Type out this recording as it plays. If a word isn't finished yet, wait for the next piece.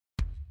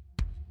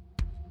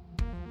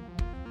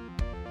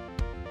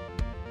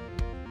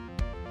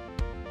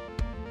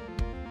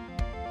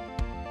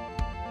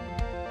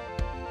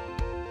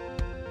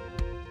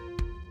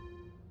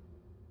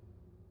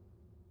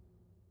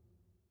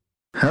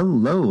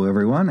Hello,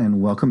 everyone,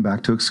 and welcome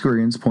back to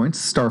Experience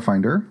Points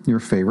Starfinder, your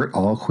favorite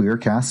all-queer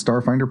cast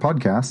Starfinder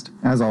podcast.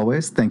 As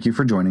always, thank you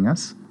for joining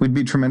us. We'd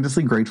be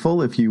tremendously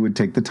grateful if you would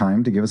take the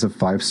time to give us a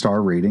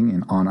 5-star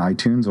rating on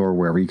iTunes or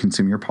wherever you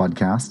consume your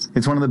podcasts.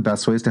 It's one of the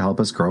best ways to help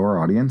us grow our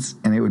audience,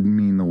 and it would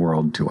mean the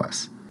world to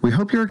us. We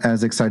hope you're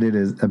as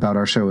excited about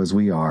our show as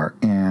we are,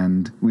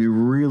 and we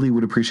really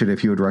would appreciate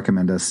if you would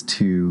recommend us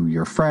to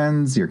your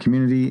friends, your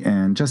community,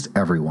 and just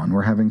everyone.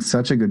 We're having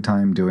such a good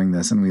time doing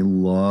this, and we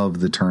love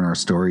the turn our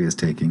story is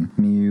taking.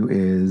 Miyu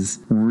is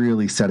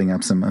really setting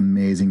up some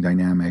amazing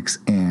dynamics,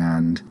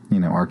 and,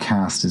 our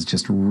cast is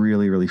just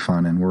really, really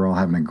fun, and we're all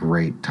having a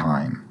great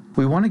time.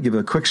 We want to give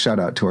a quick shout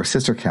out to our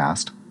sister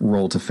cast,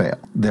 Roll to Fail.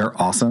 They're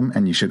awesome,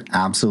 and you should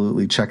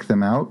absolutely check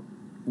them out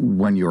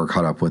when you are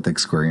caught up with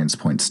Experience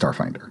Points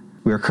Starfinder.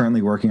 We are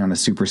currently working on a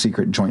super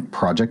secret joint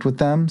project with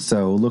them,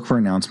 so look for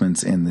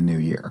announcements in the new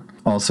year.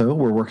 Also,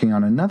 we're working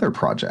on another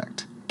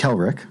project.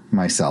 Kelric,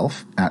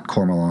 myself, at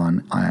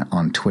Cormelon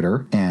on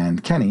Twitter,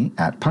 and Kenny,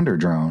 at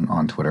Punderdrone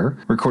on Twitter,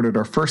 recorded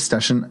our first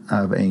session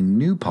of a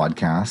new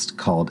podcast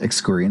called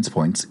Experience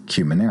Points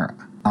Cumanera.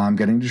 I'm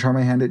getting to try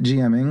my hand at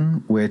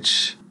GMing,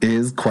 which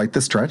is quite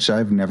the stretch.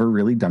 I've never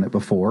really done it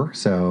before,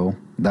 so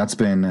that's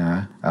been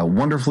a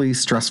wonderfully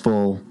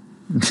stressful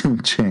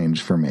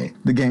change for me.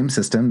 The game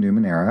system,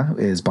 Numenera,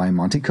 is by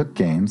Monty Cook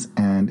Games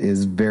and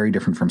is very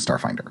different from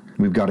Starfinder.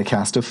 We've got a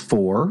cast of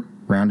 4,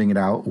 rounding it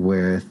out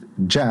with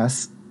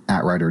Jess,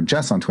 at writer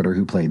Jess on Twitter,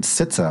 who played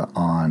Sitza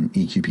on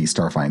EQP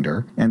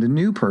Starfinder, and a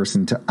new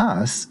person to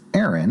us,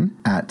 Aaron,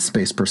 at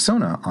Space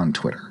Persona on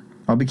Twitter.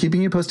 I'll be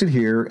keeping you posted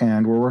here,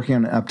 and we're working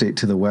on an update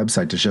to the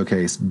website to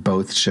showcase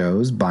both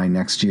shows by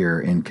next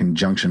year in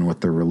conjunction with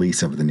the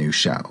release of the new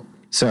show.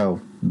 So,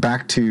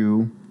 back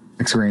to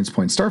Experience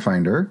Point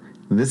Starfinder.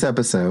 This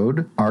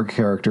episode, our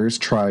characters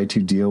try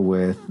to deal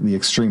with the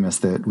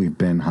extremists that we've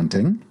been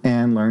hunting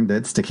and learn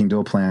that sticking to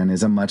a plan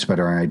is a much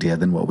better idea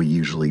than what we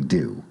usually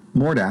do.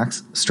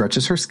 Mordax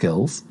stretches her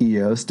skills,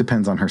 Eos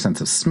depends on her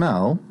sense of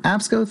smell,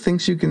 Absco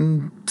thinks you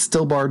can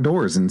still bar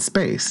doors in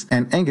space,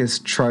 and Angus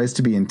tries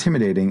to be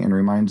intimidating and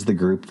reminds the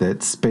group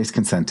that space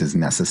consent is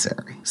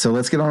necessary. So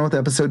let's get on with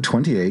episode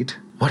 28.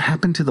 What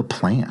happened to the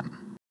plan?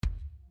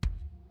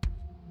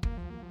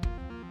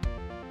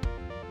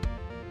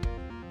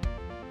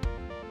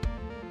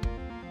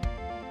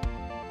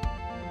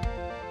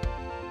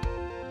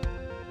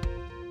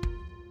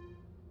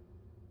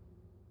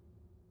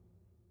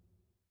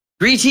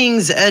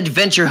 Greetings,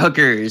 adventure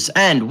hookers,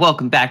 and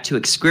welcome back to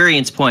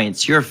Experience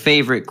Points, your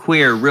favorite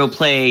queer real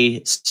play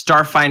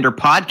Starfinder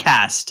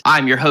podcast.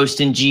 I'm your host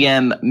and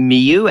GM,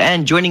 Miyu,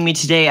 and joining me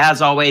today,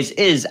 as always,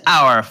 is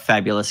our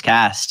fabulous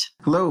cast.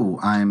 Hello,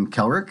 I'm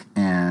Kelric,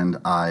 and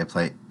I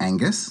play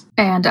Angus.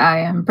 And I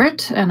am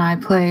Britt, and I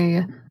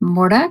play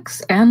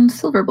Mordax and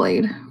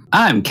Silverblade.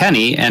 I'm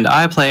Kenny, and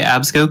I play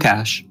Absco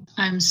Cash.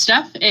 I'm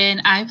Steph,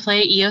 and I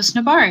play Eos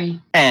Nabari.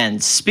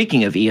 And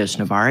speaking of Eos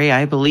Nabari,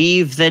 I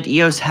believe that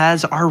Eos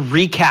has our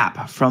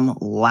recap from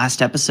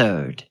last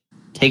episode.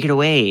 Take it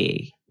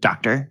away,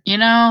 Doctor.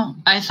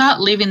 I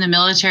thought leaving the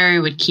military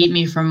would keep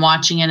me from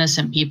watching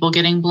innocent people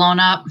getting blown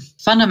up.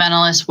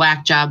 Fundamentalist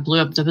whack job blew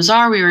up the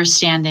bazaar we were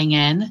standing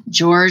in.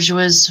 George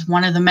was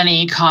one of the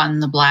many caught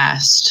in the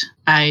blast.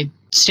 I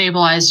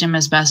stabilized him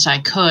as best I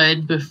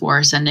could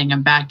before sending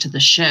him back to the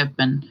ship,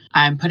 and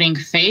I'm putting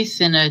faith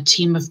in a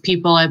team of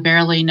people I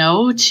barely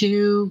know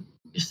to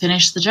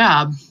finish the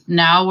job.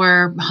 Now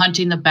we're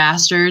hunting the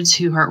bastards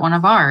who hurt one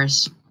of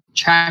ours.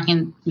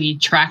 We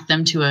tracked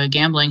them to a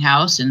gambling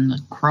house in the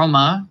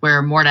Chroma,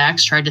 where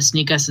Mordax tried to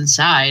sneak us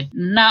inside.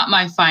 Not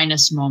my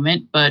finest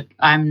moment, but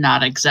I'm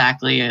not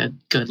exactly a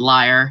good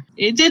liar.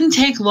 It didn't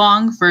take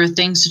long for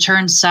things to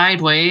turn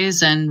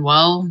sideways, and,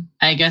 well,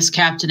 I guess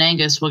Captain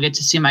Angus will get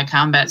to see my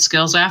combat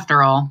skills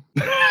after all.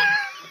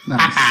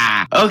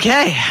 Nice.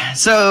 Okay,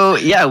 so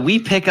yeah, we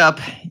pick up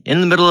in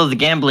the middle of the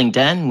gambling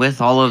den with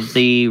all of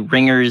the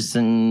ringers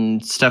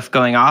and stuff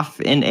going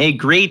off in a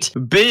great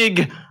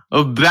big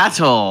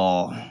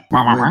battle.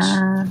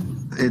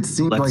 Which it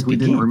seemed like we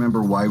didn't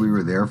remember why we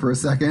were there for a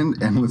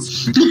second, and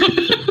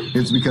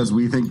it's because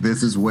we think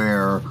this is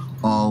where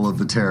all of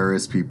the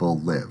terrorist people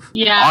live.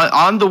 Yeah.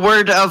 On the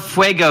word of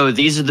Fuego,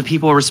 these are the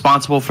people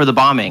responsible for the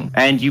bombing,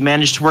 and you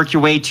managed to work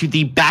your way to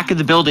the back of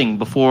the building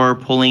before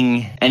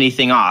pulling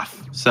anything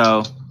off.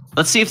 So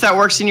let's see if that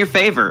works in your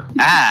favor.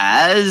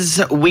 As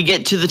we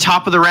get to the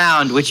top of the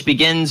round, which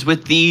begins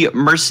with the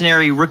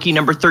mercenary rookie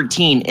number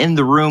 13 in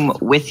the room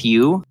with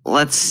you.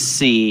 Let's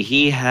see.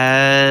 He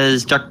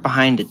has ducked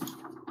behind a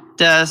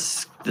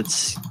desk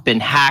that's been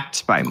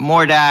hacked by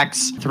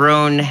Mordax,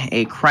 thrown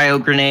a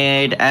cryo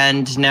grenade,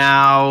 and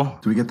now...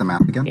 Do we get the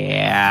map again?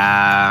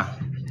 Yeah.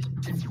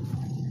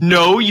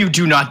 No, you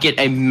do not get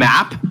a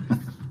map.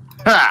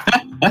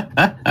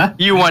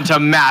 You want a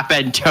map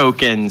and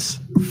tokens.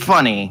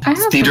 Funny.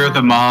 Theater of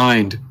the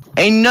mind.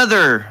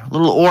 Another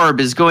little orb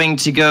is going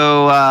to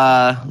go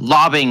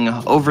lobbing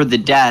over the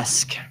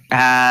desk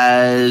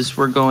as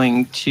we're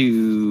going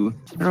to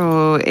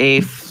throw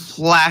a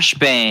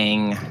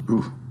flashbang.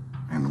 Ooh.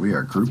 And we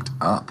are grouped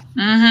up.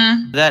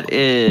 Mm-hmm. That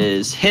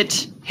is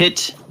hit.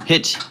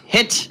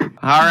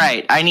 All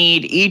right, I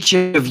need each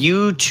of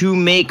you to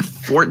make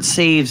fort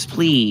saves,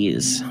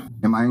 please.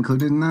 Am I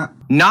included in that?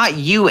 Not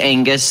you,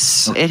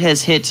 Angus. It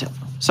has hit.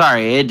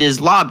 Sorry, it is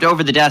lobbed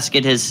over the desk.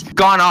 It has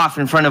gone off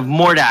in front of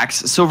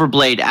Mordax,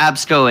 Silverblade,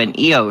 Absco, and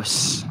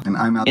Eos. And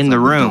I'm outside in the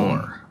room.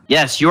 door.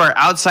 Yes, you are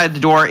outside the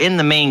door in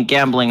the main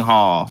gambling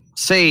hall.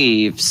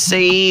 Save.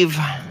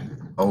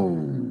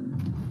 Oh.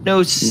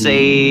 No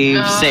save.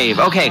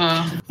 Okay,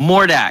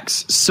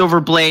 Mordax,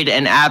 Silverblade,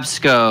 and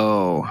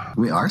Absco.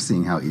 We are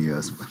seeing how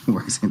EOS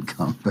works in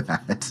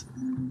combat.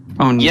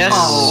 Oh, no. Yes,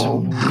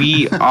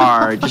 we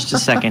are. Just a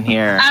second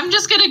here. I'm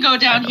just gonna go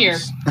down here.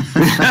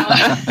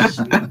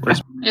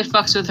 It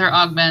fucks with her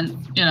augment,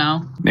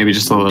 Maybe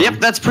just a little. Yep,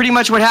 that's pretty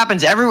much what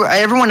happens.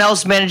 Everyone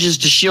else manages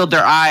to shield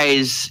their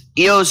eyes.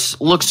 Eos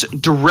looks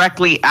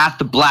directly at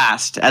the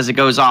blast as it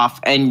goes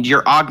off, and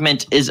your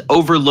augment is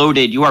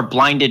overloaded. You are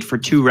blinded for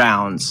 2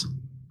 rounds.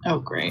 Oh,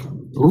 great.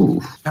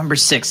 Ooh. Number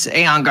 6,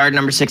 Aeon Guard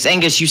number 6.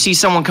 Angus, you see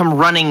someone come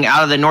running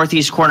out of the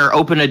northeast corner,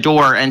 open a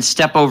door, and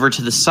step over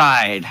to the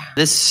side.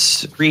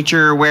 This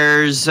creature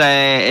wears,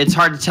 it's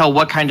hard to tell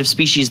what kind of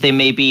species they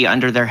may be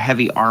under their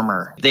heavy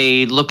armor.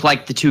 They look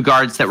like the 2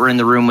 guards that were in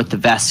the room with the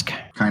Vesk.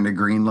 Kind of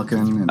green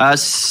looking.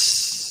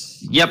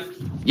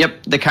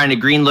 Yep, the kind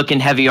of green-looking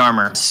heavy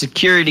armor.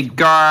 Security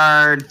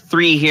guard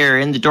 3 here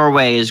in the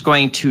doorway is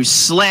going to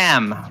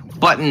slam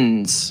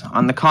buttons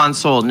on the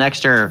console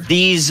next to her.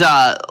 These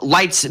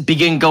lights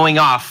begin going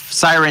off.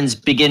 Sirens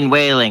begin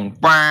wailing.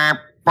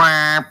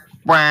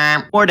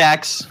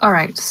 Mordax. All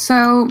right,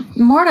 so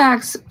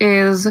Mordax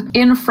is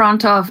in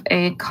front of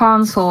a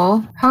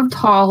console. How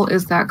tall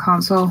is that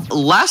console?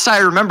 Last I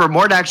remember,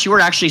 Mordax, you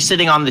were actually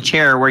sitting on the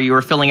chair where you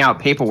were filling out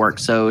paperwork.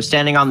 So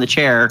standing on the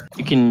chair,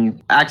 you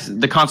can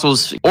the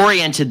console's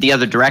oriented the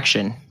other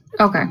direction.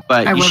 Okay.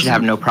 But you should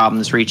have no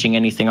problems reaching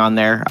anything on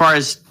there. As far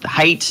as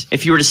height,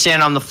 if you were to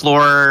stand on the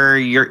floor,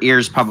 your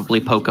ears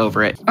probably poke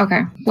over it.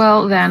 Okay.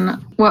 Well, then,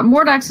 what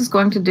Mordax is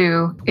going to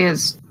do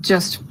is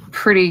just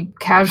pretty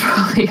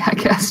casually, I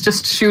guess,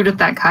 just shoot at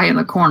that guy in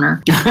the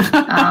corner.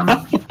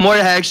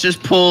 Mordax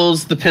just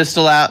pulls the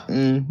pistol out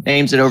and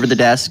aims it over the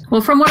desk.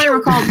 Well, from what I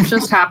recall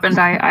just happened,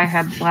 I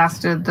had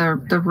blasted the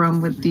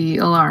room with the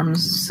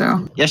alarms,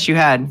 so... Yes, you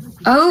had.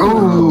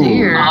 Oh,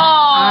 dear.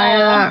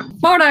 Oh.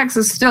 Mordax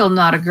is still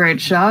not a great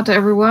shot,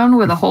 everyone,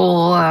 with a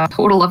whole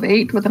total of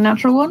 8 with a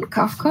natural 1.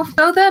 Cough, cough.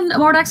 So then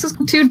Mordax is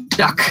going to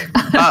duck.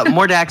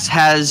 Mordax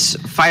has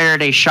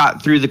fired a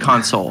shot through the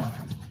console.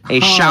 A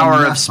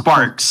shower of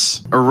sparks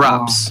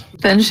erupts.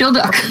 Then she'll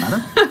duck.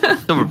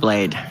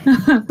 Silverblade.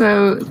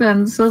 So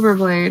then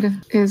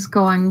Silverblade is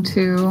going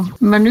to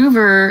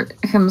maneuver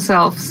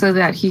himself so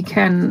that he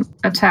can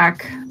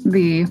attack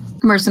the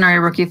mercenary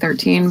rookie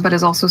 13, but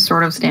is also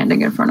sort of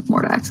standing in front of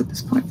Mordax at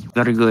this point.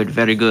 Very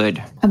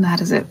good. And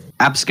that is it.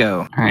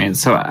 Absco. All right,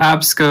 so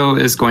Absco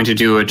is going to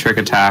do a trick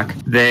attack.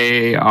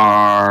 They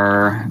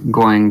are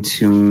going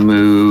to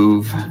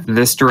move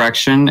this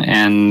direction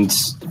and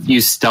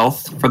use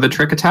stealth for the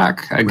trick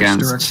attack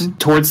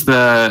towards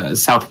the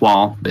south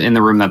wall in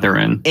the room that they're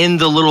in. In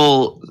the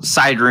little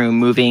side room,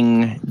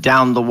 moving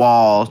down the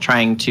wall,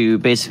 trying to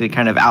basically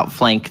kind of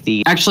outflank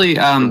the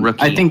rookie.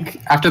 I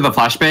think after the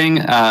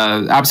flashbang,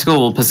 Absco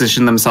will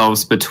position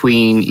themselves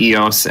between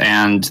Eos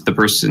and the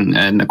person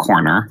in the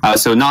corner.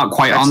 So not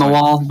quite on the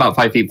wall, about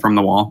 5 feet from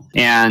the wall.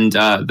 And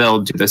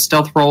they'll do the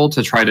stealth roll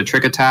to try to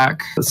trick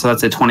attack. So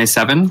that's a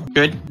 27.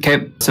 Good.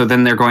 Okay, so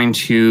then they're going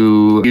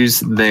to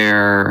use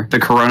the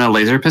Corona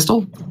laser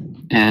pistol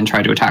and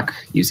try to attack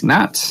using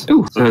that.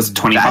 Ooh, so that's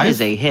 25. That is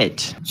a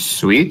hit.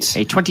 Sweet.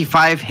 A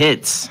 25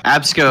 hits.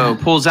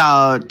 Absco pulls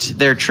out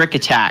their trick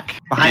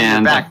attack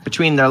behind their back,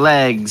 between their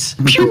legs.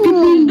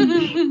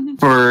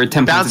 For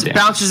 10 points of damage.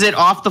 Bounces it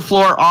off the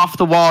floor, off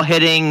the wall,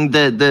 hitting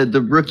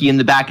the rookie in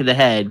the back of the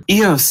head.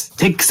 Eos,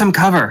 take some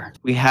cover.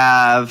 We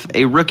have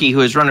a rookie who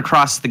has run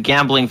across the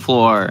gambling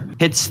floor,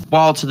 hits the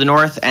wall to the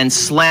north, and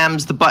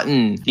slams the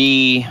button.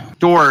 The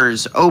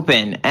doors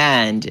open,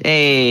 and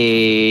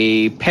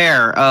a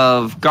pair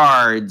of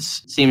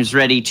guards seems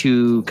ready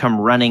to come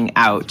running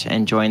out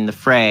and join the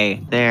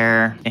fray.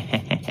 There.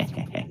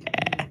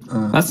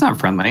 That's not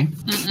friendly.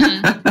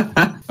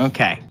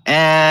 Okay.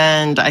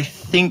 And I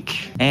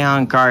think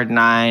Aeon Guard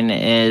 9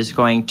 is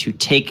going to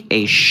take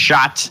a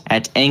shot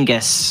at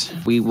Angus.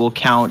 We will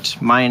count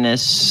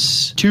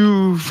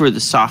 -2 for the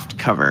soft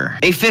cover.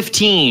 A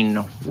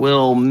 15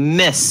 will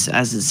miss,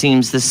 as it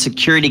seems the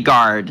security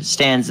guard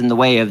stands in the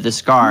way of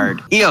this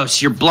guard.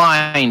 Eos, you're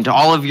blind.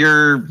 All of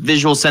your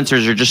visual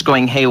sensors are just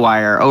going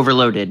haywire,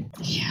 overloaded.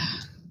 Yeah.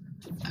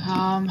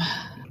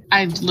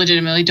 I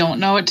legitimately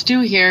don't know what to do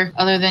here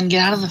other than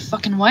get out of the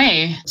fucking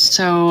way.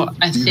 So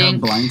I think... Do you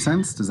have blind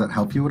sense? Does that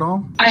help you at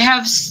all? I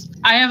have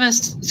a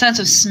sense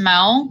of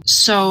smell,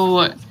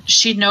 so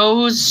she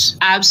knows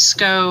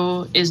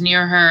Absco is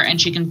near her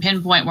and she can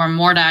pinpoint where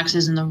Mordax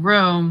is in the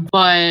room,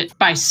 but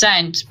by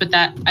scent, but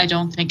that I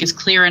don't think is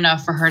clear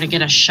enough for her to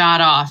get a shot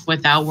off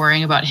without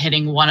worrying about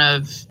hitting one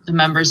of the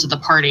members of the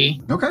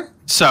party. Okay.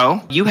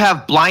 So you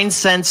have blind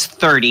sense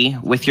 30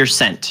 with your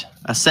scent.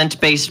 A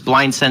scent-based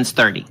blind sense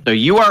 30. So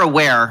you are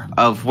aware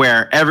of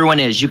where everyone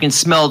is. You can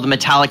smell the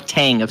metallic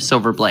tang of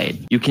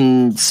Silverblade. You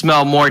can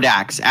smell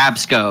Mordax,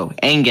 Absco,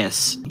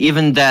 Angus,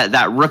 even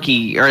that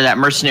rookie or that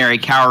mercenary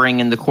cowering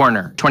in the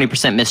corner.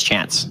 20%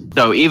 mischance.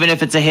 So even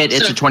if it's a hit,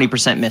 it's a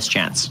 20%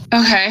 mischance.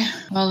 Okay.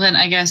 Well, then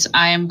I guess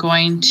I am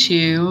going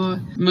to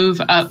move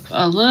up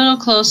a little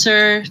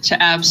closer to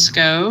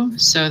Absco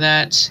so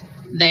that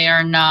they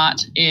are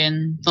not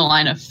in the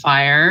line of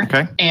fire.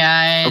 Okay.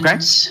 And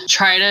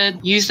try to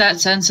use that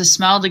sense of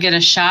smell to get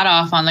a shot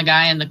off on the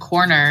guy in the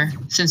corner,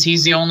 since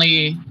he's the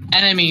only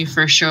enemy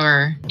for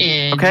sure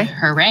in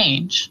her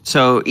range.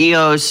 So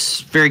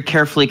Eos very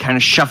carefully kind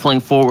of shuffling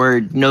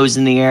forward, nose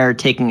in the air,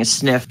 taking a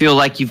sniff. Feel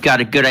like you've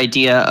got a good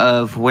idea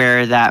of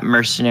where that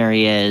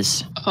mercenary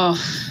is. A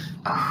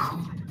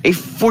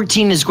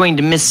 14 is going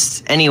to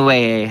miss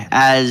anyway,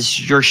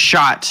 as your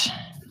shot...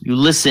 You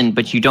listen,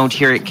 but you don't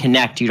hear it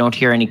connect. You don't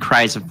hear any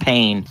cries of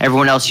pain.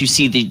 Everyone else, you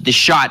see the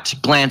shot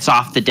glance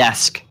off the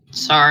desk.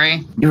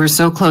 Sorry. You were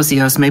so close,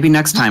 Eos. Maybe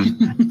next time.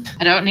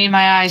 I don't need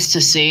my eyes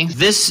to see.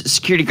 This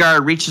security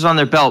guard reaches on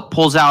their belt,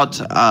 pulls out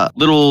a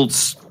little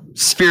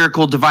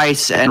spherical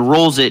device and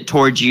rolls it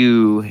towards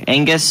you,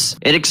 Angus.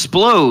 It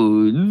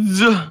explodes.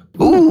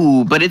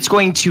 Ooh, but it's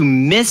going to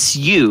miss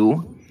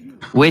you.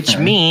 Which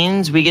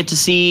means we get to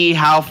see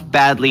how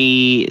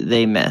badly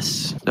they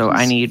miss. So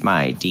I need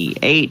my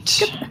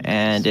D8,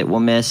 and it will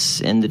miss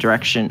in the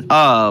direction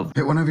of...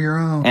 Hit one of your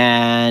own.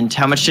 And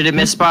how much did it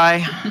miss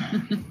by?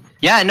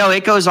 Yeah, no,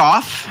 it goes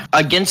off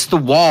against the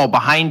wall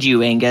behind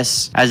you,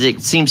 Angus, as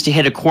it seems to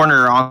hit a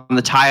corner on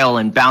the tile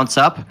and bounce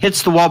up.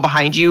 Hits the wall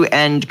behind you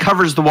and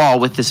covers the wall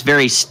with this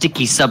very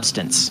sticky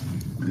substance.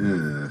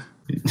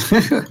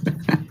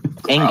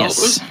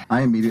 Angus. I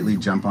immediately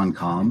jump on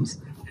comms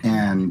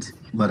and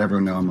let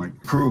everyone know. I'm like,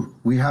 crew,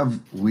 we have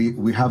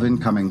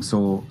incoming,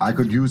 so I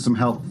could use some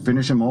help.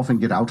 Finish him off and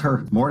get out her.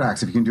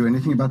 Mordax, if you can do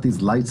anything about these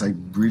lights, I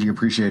really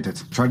appreciate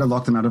it. Try to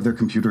lock them out of their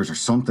computers or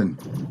something.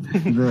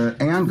 The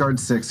Aeon Guard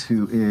 6,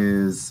 who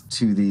is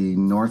to the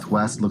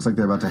northwest, looks like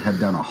they're about to head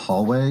down a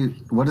hallway.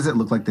 What does it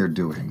look like they're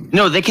doing?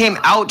 No, they came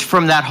out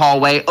from that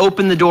hallway,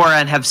 opened the door,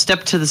 and have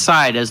stepped to the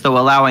side as though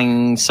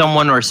allowing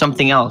someone or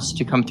something else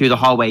to come through the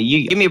hallway.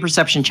 You give me a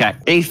perception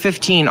check. A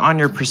 15 on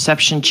your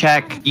perception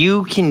check.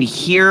 You can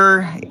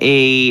hear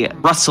a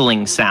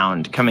rustling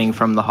sound coming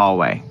from the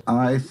hallway.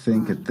 I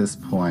think at this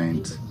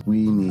point we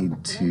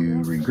need to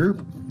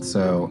regroup.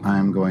 So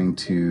I'm going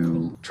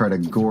to try to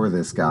gore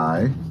this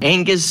guy.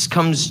 Angus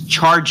comes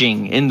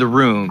charging in the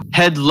room,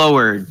 head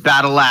lowered,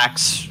 battle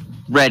axe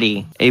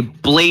ready, a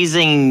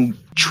blazing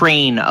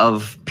train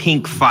of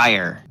pink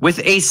fire. With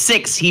a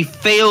 6, he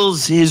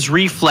fails his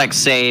reflex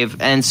save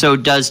and so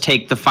does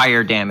take the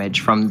fire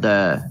damage from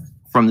the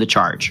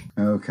charge.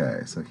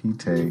 Okay, so he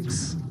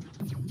takes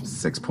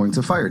 6 points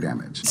of fire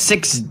damage.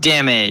 6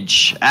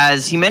 damage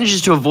as he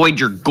manages to avoid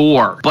your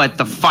gore, but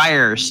the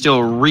fire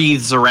still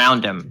wreathes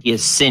around him. He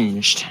is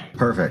singed.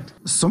 Perfect.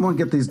 Someone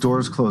get these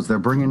doors closed. They're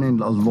bringing in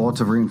a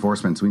lot of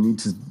reinforcements. We need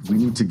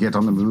to get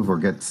on the move or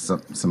get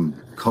some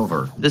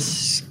cover.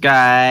 This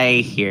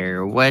guy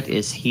here, what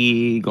is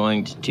he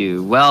going to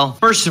do? Well,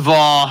 first of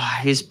all,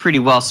 he's pretty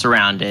well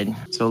surrounded.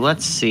 So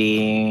let's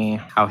see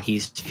how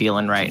he's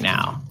feeling right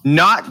now.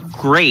 Not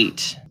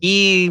great.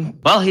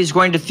 He's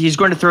going to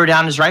throw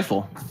down his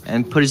rifle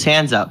and put his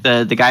hands up.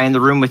 The guy in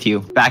the room with you,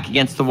 back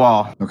against the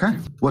wall. Okay.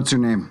 What's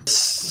your name?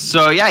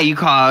 So yeah, you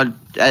call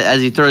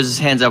as he throws his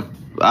hands up.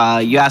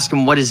 You ask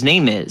him what his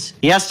name is.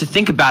 He has to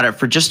think about it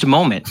for just a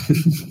moment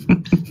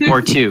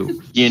or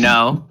two, you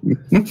know,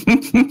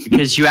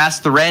 because you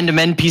ask the random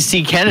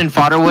NPC cannon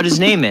fodder what his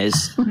name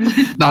is.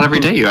 Not every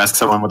day you ask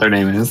someone what their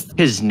name is.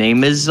 His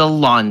name is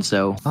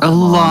Alonzo.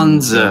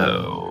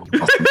 Alonzo.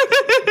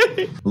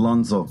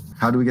 Alonzo,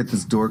 how do we get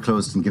this door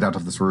closed and get out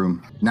of this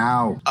room?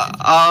 Now.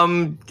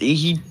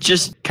 He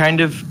just kind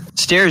of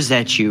stares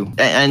at you,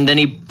 and then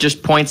he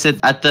just points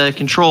at the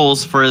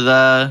controls for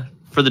the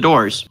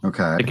doors.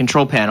 Okay. The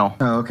control panel.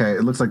 Oh, okay.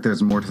 It looks like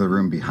there's more to the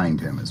room behind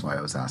him is why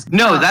I was asking.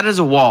 No, that is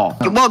a wall.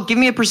 Oh. Well, give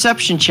me a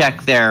perception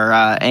check there,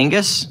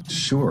 Angus.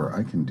 Sure,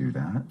 I can do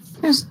that.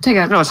 Just take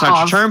a No, it's not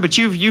your turn, but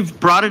you've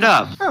brought it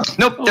up. Oh.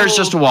 Nope, there's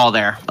just a wall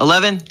there.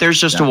 11, there's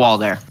just a wall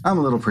there. I'm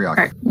a little All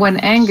preoccupied. right. When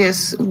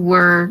Angus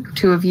were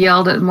to have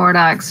yelled at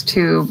Mordax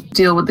to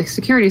deal with the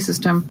security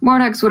system,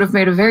 Mordax would have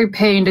made a very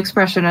pained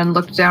expression and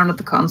looked down at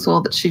the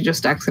console that she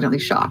just accidentally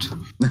shot.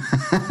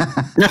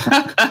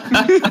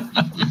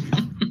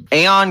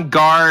 Aeon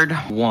Guard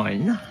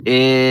 1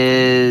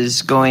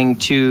 is going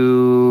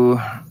to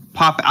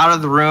pop out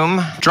of the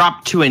room,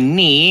 drop to a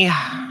knee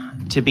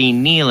to be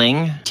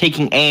kneeling,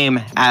 taking aim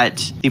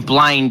at the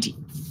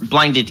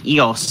blinded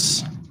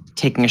Eos,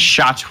 taking a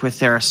shot with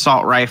their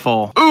assault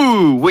rifle.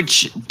 Ooh,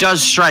 which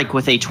does strike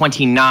with a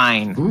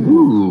 29.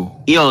 Ooh.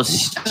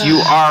 Eos, you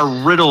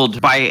are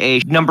riddled by a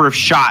number of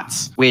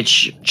shots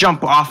which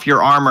jump off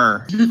your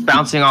armor,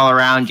 bouncing all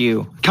around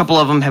you. A couple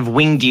of them have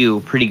winged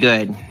you pretty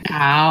good.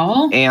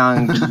 Ow.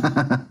 And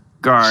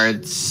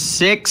Guard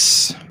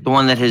 6, the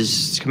one that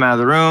has come out of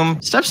the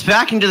room, steps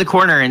back into the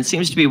corner and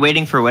seems to be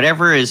waiting for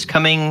whatever is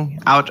coming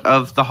out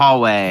of the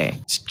hallway.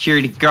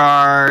 Security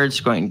guards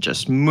going to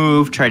just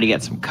move, try to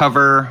get some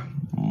cover.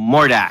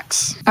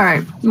 Mordax. All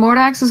right.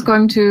 Mordax is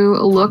going to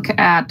look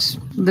at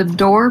the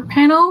door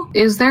panel.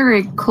 Is there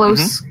a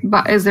close,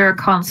 is there a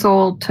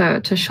console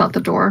to shut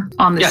the door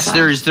on this side?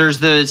 Yes, there's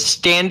the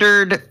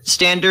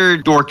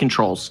standard door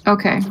controls.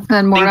 Okay.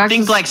 Then Mordax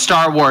Think like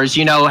Star Wars,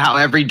 you know how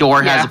every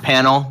door has a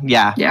panel?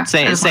 Yeah.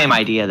 Same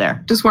idea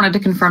there. Just wanted to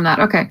confirm that.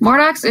 Okay.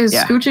 Mordax is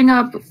scooching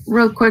up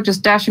real quick,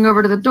 just dashing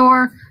over to the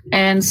door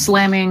and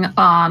slamming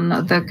on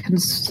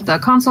the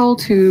console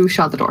to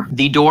shut the door.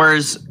 The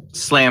doors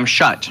slam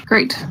shut.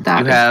 Great.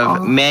 You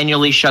have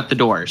manually shut the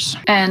doors.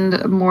 And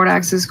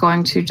Mordax is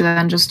going to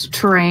then just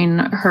train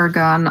her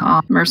gun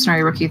on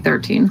Mercenary Rookie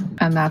 13.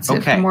 And that's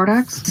it for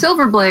Mordax.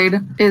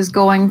 Silverblade is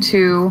going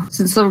to,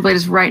 since Silverblade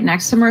is right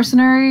next to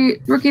Mercenary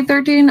Rookie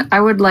 13,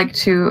 I would like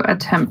to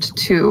attempt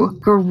to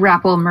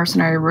grapple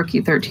Mercenary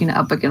Rookie 13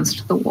 up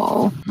against the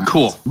wall.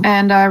 Cool.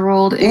 And I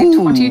rolled a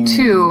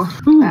 22.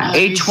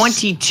 A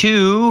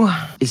 22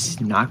 is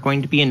not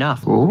going to be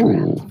enough.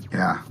 Ooh.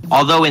 Yeah.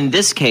 Although in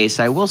this case,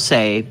 I will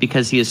say,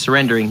 because he is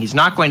surrendering, he's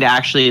not going to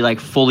actually like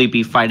fully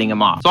be fighting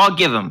him off. So I'll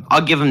give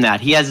him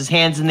that. He has his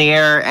hands in the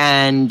air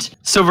and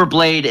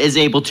Silverblade is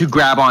able to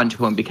grab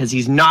onto him because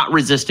he's not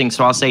resisting.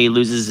 So I'll say he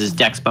loses his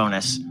dex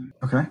bonus.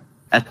 Okay.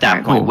 At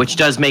that point, which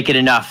does make it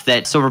enough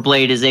that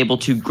Silverblade is able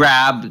to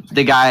grab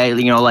the guy,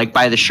 like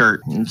by the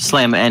shirt and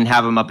slam and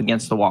have him up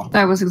against the wall.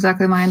 That was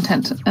exactly my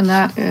intent. And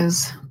that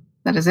is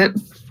it.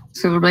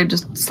 Silverblade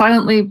just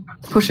silently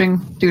pushing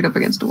dude up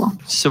against a wall.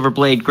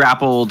 Silverblade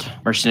grappled,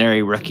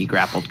 Mercenary Rookie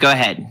grappled. Go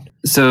ahead.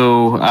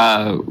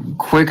 So,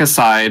 quick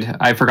aside,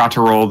 I forgot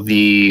to roll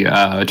the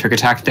trick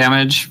attack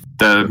damage,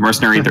 the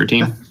Mercenary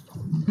 13.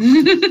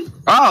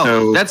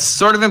 That's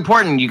sort of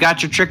important. You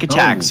got your trick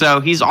attack. So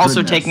he's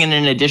also taking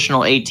an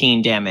additional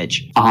 18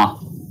 damage.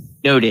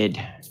 Noted.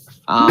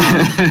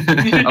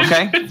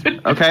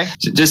 Okay.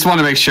 Just want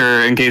to make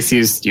sure in case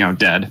he's,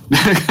 dead.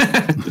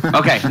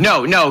 Okay.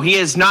 No, he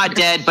is not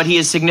dead, but he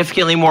is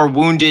significantly more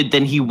wounded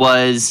than he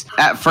was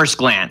at first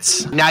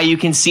glance. Now you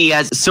can see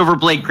as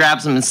Silverblade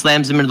grabs him and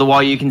slams him into the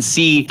wall, you can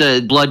see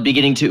the blood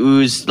beginning to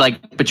ooze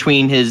like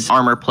between his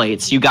armor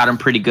plates. You got him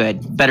pretty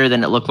good. Better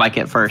than it looked like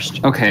at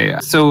first. Okay.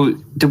 So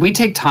did we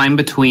take time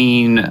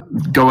between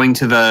going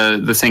to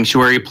the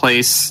sanctuary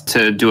place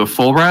to do a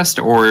full rest,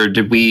 or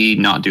did we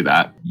not do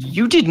that?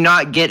 You did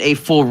not get a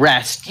full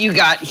rest. You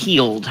got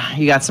healed.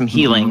 You got some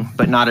healing,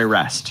 but not a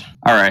rest.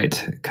 All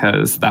right,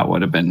 because that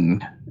would have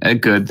been a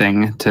good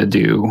thing to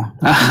do.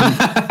 All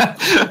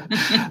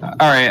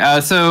right,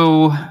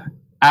 so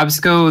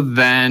Absco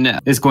then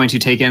is going to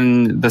take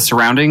in the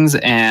surroundings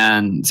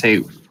and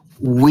say,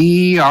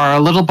 we are a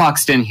little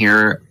boxed in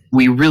here.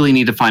 We really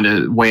need to find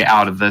a way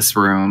out of this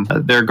room.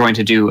 They're going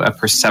to do a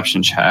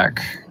perception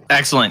check.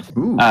 Excellent.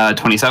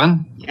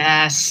 27?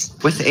 Yes.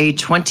 With a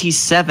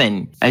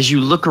 27, as you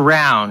look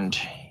around,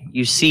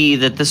 you see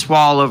that this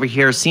wall over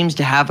here seems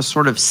to have a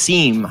sort of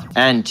seam.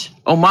 And,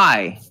 oh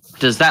my,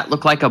 does that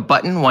look like a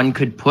button one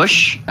could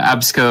push?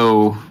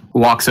 Absco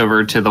walks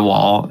over to the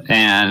wall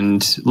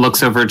and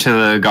looks over to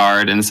the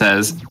guard and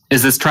says,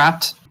 is this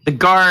trapped? The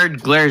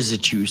guard glares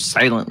at you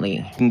silently.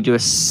 You can do a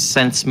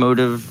sense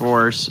motive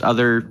or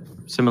other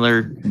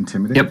similar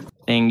Intimidate?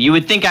 thing. You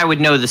would think I would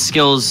know the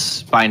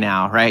skills by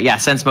now, right? Yeah,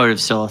 sense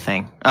motive's still a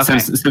thing. Okay.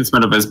 Sense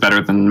motive is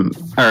better than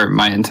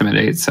my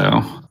intimidate,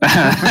 so.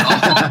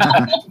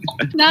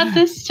 Not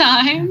this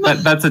time.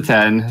 That's a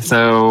 10,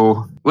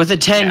 so. With a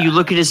 10, you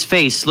look at his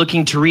face,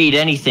 looking to read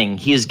anything.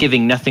 He is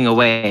giving nothing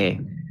away.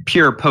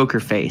 Pure poker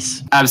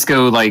face.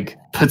 Absco,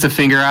 puts a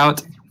finger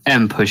out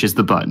and pushes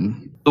the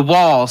button. The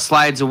wall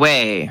slides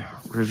away,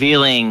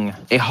 revealing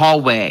a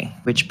hallway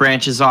which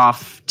branches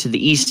off to the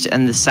east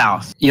and the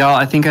south. Y'all,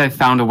 I think I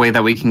found a way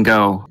that we can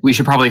go. We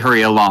should probably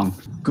hurry along.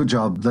 Good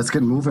job. Let's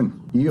get moving.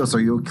 Eos,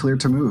 are you clear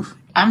to move?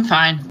 I'm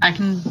fine. I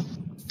can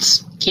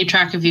keep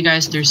track of you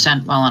guys through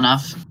scent well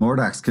enough.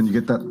 Mordax, can you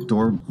get that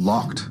door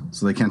locked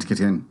so they can't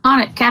get in?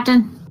 On it,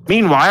 Captain.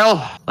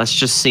 Meanwhile, let's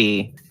just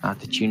see. Not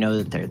that you know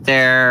that they're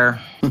there.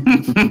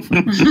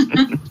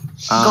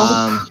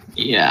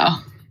 Yeah.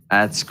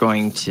 That's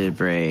going to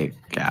break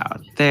out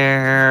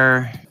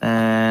there.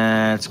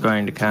 That's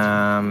going to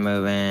come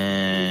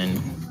moving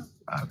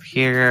up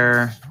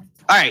here.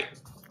 All right,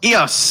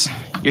 Eos,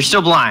 you're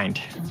still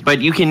blind,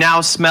 but you can now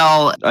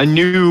smell a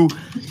new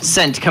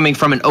scent coming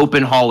from an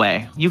open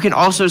hallway. You can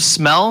also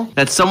smell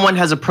that someone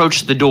has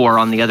approached the door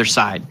on the other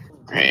side.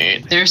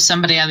 Great. There's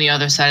somebody on the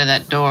other side of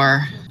that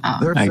door.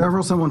 There are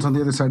several someone's on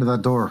the other side of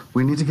that door.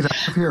 We need to get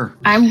out of here.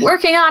 I'm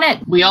working on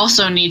it. We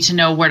also need to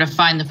know where to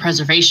find the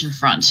preservation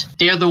front.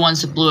 They're the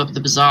ones that blew up the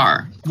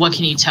bazaar. What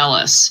can you tell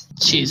us?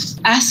 She's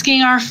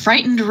asking our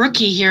frightened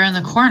rookie here in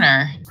the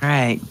corner. All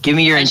right, give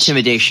me your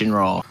intimidation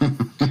roll.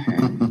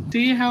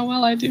 See how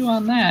well I do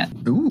on that.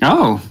 Ooh.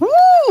 Oh.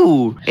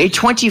 Ooh, a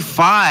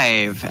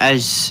 25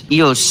 as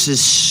Eos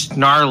is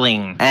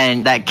snarling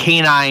and that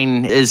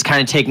canine is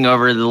kind of taking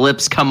over. The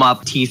lips come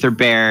up, teeth are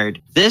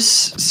bared. This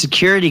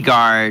security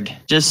guard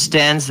just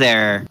stands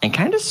there and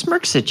kind of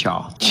smirks at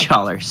y'all.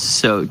 Y'all are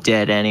so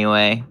dead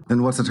anyway.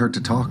 Then what's it hurt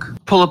to talk?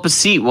 Pull up a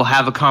seat, we'll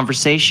have a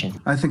conversation.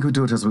 I think we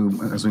do it as we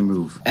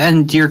move.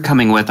 And you're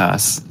coming with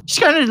us.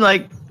 Just kind of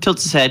like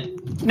tilts his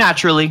head,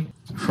 naturally.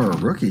 For a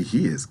rookie,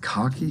 he is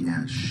cocky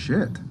as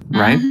shit.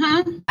 Right?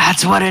 Mm-hmm.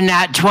 That's what a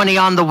nat 20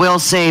 on the will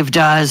save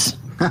does.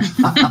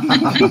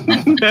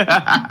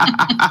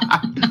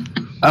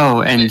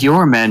 Oh, and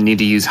your men need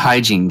to use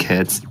hygiene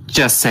kits.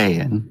 Just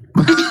saying.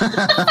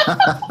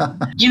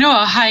 You know,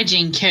 a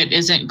hygiene kit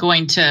isn't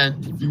going to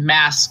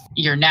mask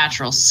your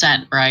natural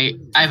scent, right?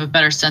 I have a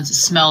better sense of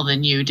smell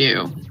than you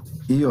do.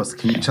 Eos,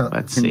 can you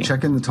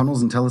check in the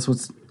tunnels and tell us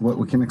what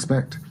we can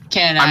expect?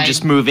 I'm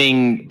just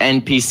moving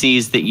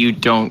NPCs that you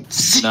don't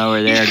know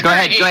are there. Go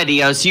ahead,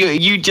 Eos.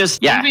 You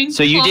just Moving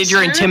So you did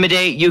your closer?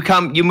 intimidate.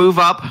 You move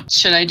up.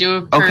 Should I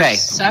do a Okay.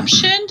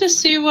 perception to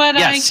see what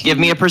Yes, give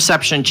me a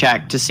perception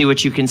check to see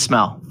what you can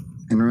smell.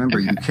 And remember,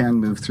 you can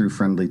move through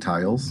friendly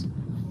tiles,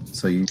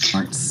 so you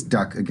aren't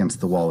stuck against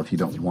the wall if you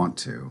don't want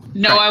to.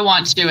 No, I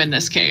want to in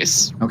this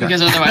case. Okay.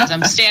 Because otherwise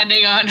I'm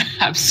standing on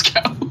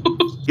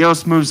Absco.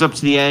 Eos moves up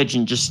to the edge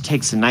and just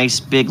takes a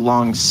nice big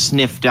long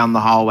sniff down the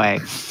hallway.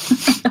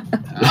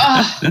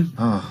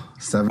 Oh,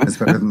 7 is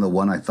better than the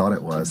 1 I thought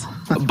it was.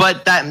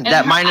 But that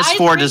her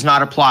 -4 eyes does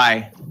not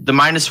apply. The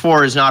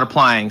 -4 is not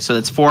applying, so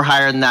that's 4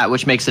 higher than that,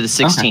 which makes it a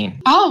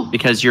 16. Oh,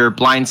 Because you're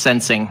blind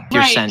sensing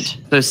your Right. scent.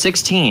 So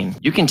 16.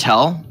 You can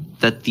tell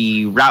that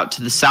the route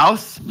to the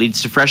south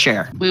leads to fresh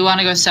air. we want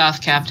to go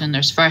south, Captain.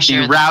 There's fresh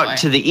air. The this route way.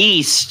 to the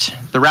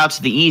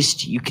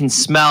east, you can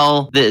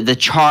smell the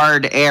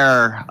charred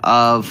air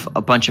of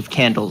a bunch of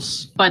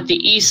candles. But the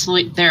east,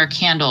 there are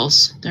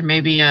candles. There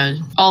may be a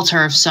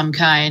altar of some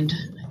kind,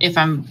 if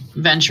I'm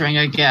venturing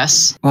a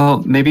guess.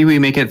 Well, maybe we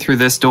make it through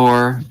this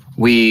door.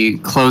 We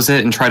close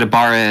it and try to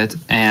bar it,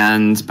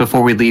 and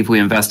before we leave, we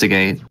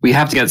investigate. We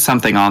have to get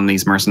something on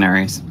these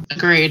mercenaries.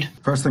 Agreed.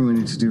 First thing we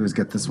need to do is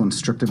get this one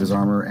stripped of his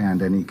armor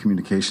and any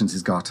communications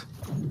he's got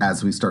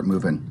as we start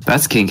moving.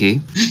 That's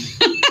kinky.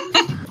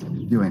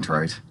 You ain't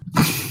right.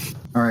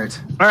 All right.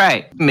 All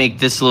right, make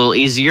this a little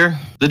easier.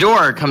 The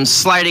door comes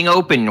sliding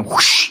open,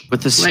 whoosh,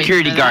 with the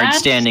security for guard that?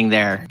 standing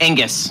there.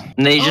 Angus.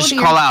 And they just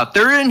dear. call out,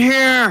 "They're in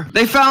here!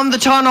 They found the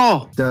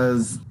tunnel!"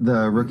 Does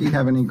the rookie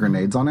have any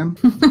grenades on him?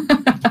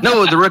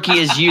 No, the rookie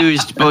has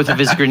used both of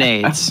his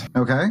grenades.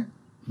 Okay.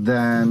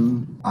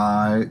 Then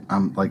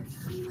I'm like,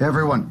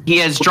 everyone. He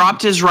has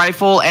dropped his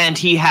rifle and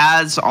he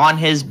has on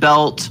his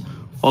belt,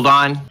 hold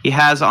on, he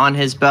has on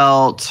his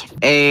belt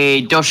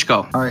a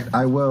Doshko. All right,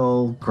 I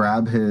will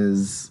grab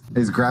his...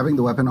 Is grabbing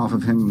the weapon off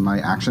of him my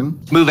action?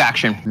 Move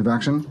action. Move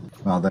action?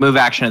 Well, then... Move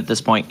action at this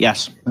point,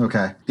 yes.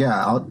 Okay.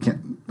 Yeah,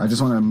 I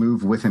just want to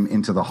move with him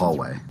into the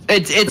hallway.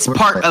 It's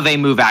part of a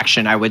move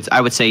action, I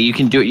would say. You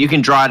can do it, you can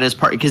draw it as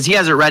part, because he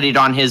has it readied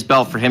on his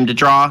belt for him to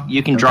draw.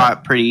 You can draw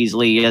it pretty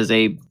easily as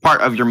a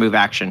part of your move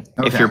action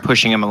if Okay. you're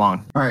pushing him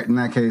along. All right, in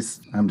that case,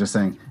 I'm just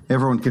saying,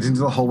 everyone get into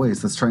the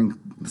hallways. Let's try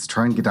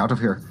and get out of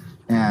here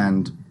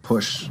and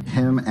push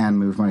him and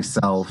move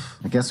myself.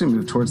 I guess we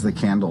move towards the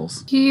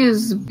candles. He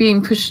is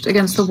being pushed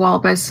against the wall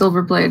by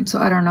Silverblade, so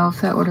I don't know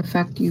if that would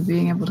affect you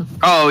being able to.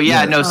 Oh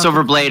yeah, Yeah. no,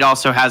 Silverblade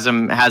also has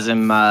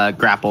him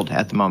grappled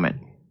at the moment.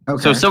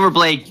 Okay. So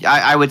Silverblade,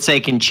 I would say,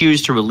 can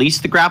choose to release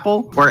the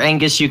grapple, or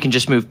Angus, you can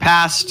just move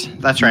past.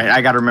 That's right.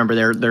 I got to remember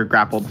they're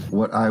grappled.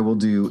 What I will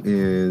do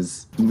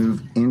is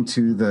move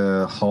into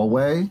the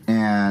hallway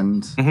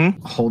and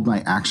hold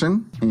my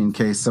action in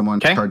case someone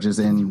Okay. charges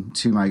in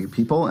to my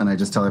people, and I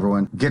just tell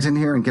everyone, get in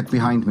here and get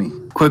behind me.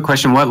 Quick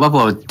question, what level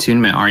of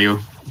attunement are you?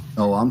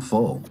 Oh, I'm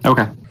full.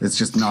 Okay. It's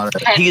just not a...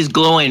 He's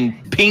glowing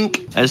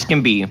pink as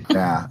can be.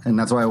 Yeah, and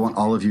that's why I want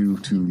all of you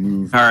to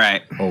move All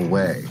right.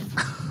 away.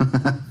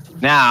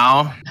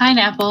 Now,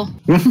 Pineapple.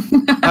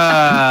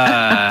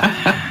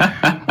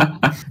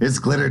 It's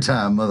glitter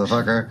time,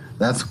 motherfucker.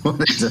 That's what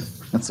it is.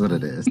 That's what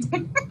it is.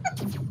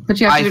 But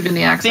you have to I do it in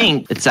the accent.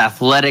 think it's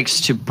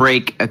athletics to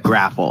break a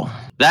grapple.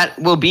 That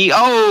will be,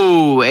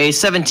 a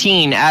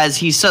 17 as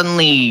he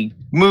suddenly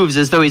moves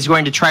as though he's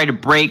going to try to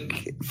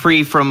break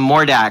free from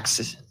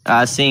Mordax,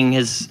 seeing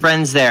his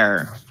friends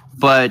there.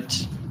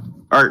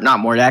 Or not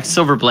Mordax,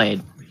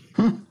 Silverblade.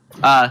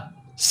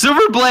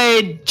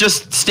 Silverblade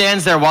just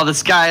stands there while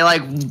this guy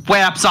like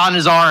whaps on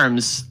his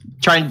arms,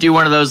 trying to do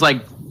one of those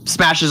like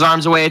smash his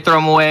arms away, throw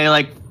them away,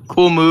 like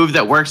cool move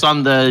that works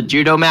on the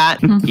judo mat.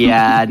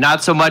 Yeah,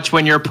 not so much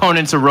when your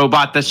opponent's a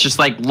robot that's just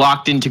like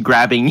locked into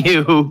grabbing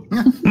you.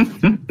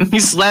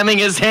 He's slamming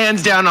his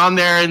hands down on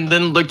there and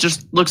then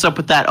looks up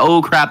with that,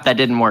 oh crap, that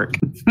didn't work.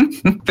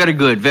 Very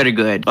good, very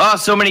good. Oh,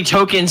 so many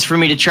tokens for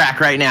me to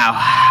track right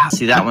now.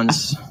 See, that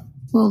one's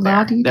Well,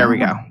 there we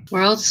go.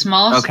 World's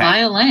smallest Okay.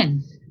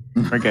 violin.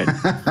 We're good.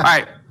 All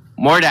right,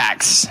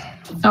 Mordax.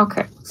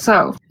 Okay,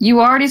 so you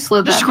already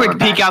slid that Just a quick door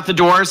peek back. out the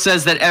door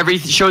shows that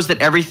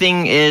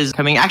everything is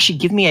coming. Actually,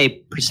 give me a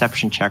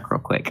perception check real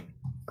quick.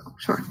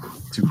 Sure.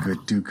 Do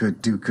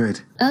good.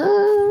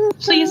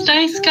 Please,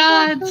 dice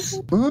gods.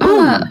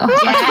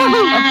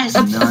 Yes.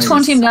 Nice. A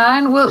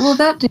 29. Will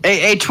that do?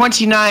 A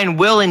 29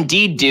 will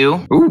indeed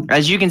do. Ooh.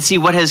 As you can see,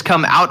 what has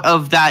come out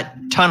of that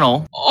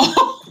tunnel,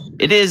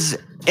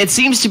 it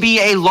seems to be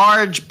a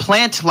large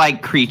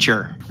plant-like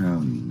creature, Oh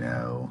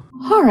no.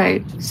 All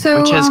right.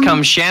 So which has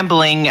come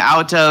shambling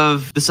out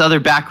of this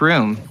other back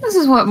room. this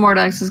is what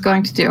Mordax is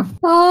going to do.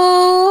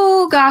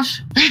 Oh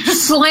gosh!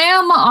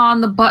 Slam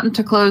on the button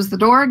to close the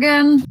door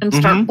again and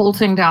start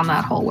bolting down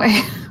that hallway.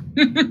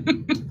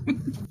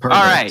 Perfect. All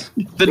right,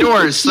 the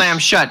doors slam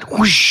shut.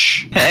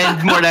 Whoosh, and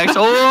Mordax,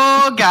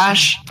 oh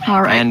gosh,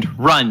 All right. and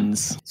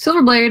runs.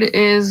 Silverblade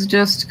is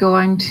just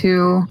going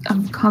to.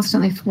 I'm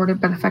constantly thwarted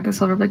by the fact that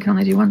Silverblade can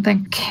only do one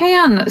thing.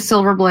 Can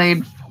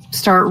Silverblade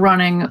start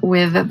running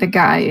with the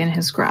guy in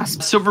his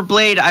grasp?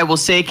 Silverblade, I will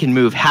say, can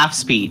move half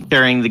speed,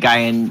 carrying the guy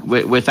in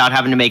without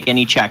having to make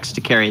any checks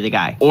to carry the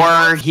guy.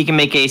 Or he can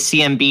make a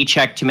CMB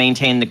check to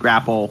maintain the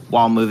grapple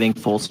while moving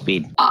full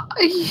speed.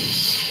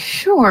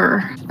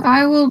 Sure.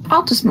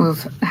 I'll just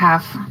move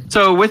half.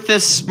 So with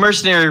this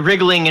mercenary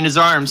wriggling in his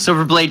arms,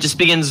 Silverblade just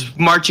begins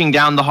marching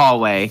down the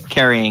hallway,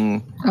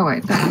 carrying Oh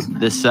wait, that wasn't it.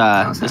 this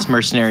was this half.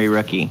 mercenary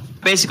rookie.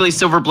 Basically,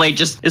 Silverblade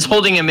just is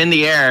holding him in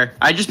the air.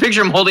 I just picture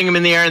him holding him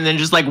in the air and then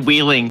just like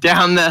wheeling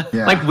down the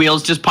like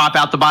wheels just pop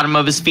out the bottom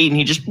of his feet and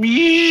he just.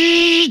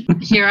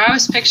 Here, I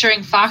was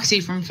picturing Foxy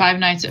from Five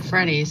Nights at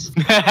Freddy's.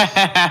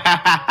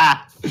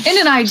 In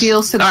an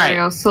ideal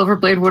scenario, All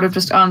Silverblade would have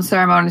just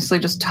unceremoniously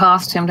just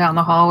tossed him down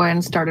the hallway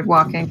and started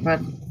walking, but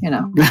you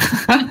know.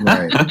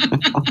 Right.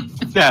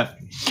 Yeah.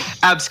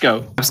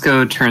 Absco.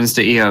 Absco turns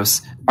to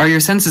Eos. Are your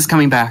senses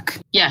coming back?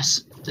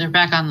 Yes, they're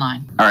back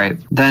online. All right,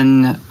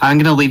 then I'm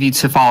going to leave you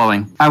to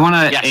following. I want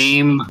to Yes.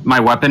 aim my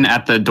weapon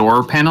at the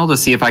door panel to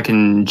see if I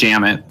can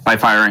jam it by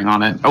firing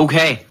on it.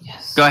 Okay.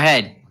 Yes. Go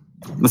ahead.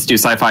 Let's do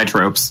sci-fi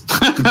tropes.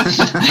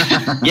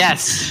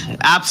 Yes,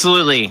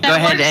 absolutely. Go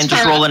ahead works and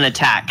just for- roll an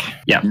attack.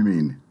 Yeah. You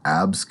mean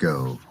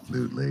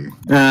absolutely.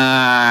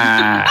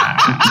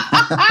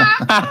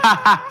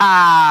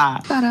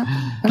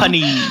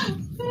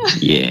 Punny.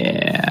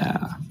 Yeah.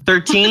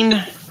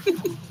 13.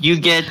 You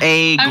get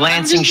a I'm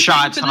glancing just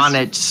shot waiting for on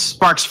this- it.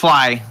 Sparks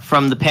fly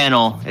from the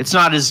panel. It's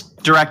not as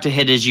direct a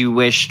hit as you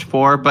wished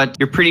for, but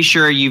you're pretty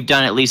sure you've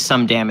done at least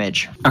some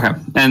damage. Okay,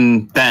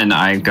 and then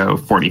I go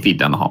 40 feet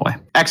down the hallway.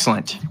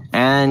 Excellent.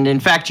 And in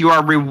fact, you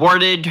are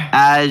rewarded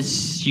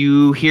as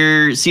you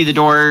see the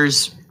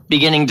doors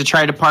beginning to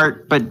try to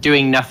part, but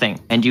doing nothing.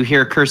 And you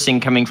hear cursing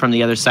coming from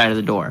the other side of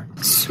the door.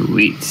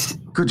 Sweet.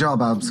 Good job,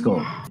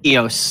 Absco.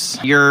 Eos,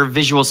 your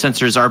visual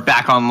sensors are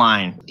back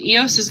online.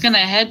 Eos is going to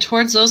head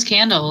towards those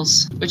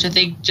candles, which I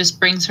think just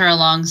brings her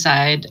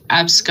alongside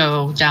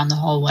Absco down the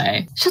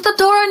hallway. Shut the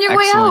door on your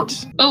way out.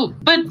 Excellent. Oh,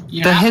 but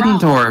you're The not hidden wrong.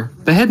 door.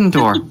 The hidden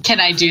door. Can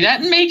I do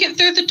that and make it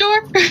through the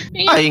door?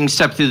 You can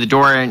step through the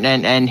door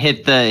and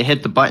hit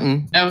the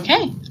button.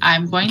 Okay,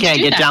 I'm going You can't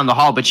to do get that. down the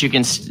hall, but you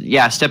can, step through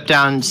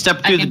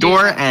the can do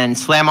door that. and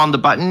slam on the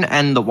button,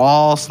 and the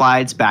wall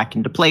slides back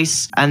into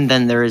place. And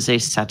then there is a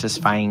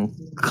satisfying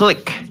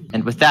click.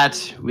 And with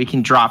that, we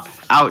can drop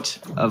out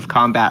of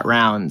combat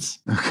rounds.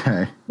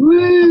 Okay.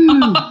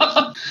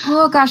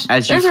 Oh gosh.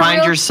 As you There's a find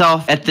real-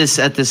 yourself at this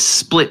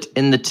split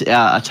in the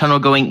a tunnel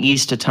going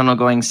east, a tunnel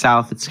going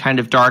south. It's kind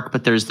of dark,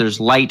 but there's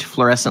light,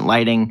 fluorescent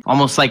lighting,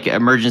 almost like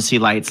emergency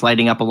lights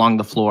lighting up along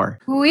the floor.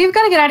 We've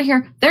got to get out of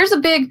here. There's a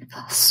big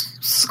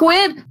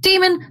squid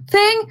demon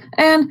thing,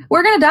 and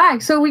we're gonna die.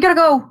 So we gotta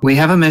go. We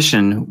have a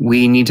mission.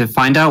 We need to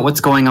find out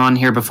what's going on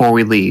here before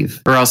we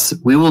leave, or else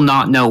we will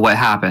not know what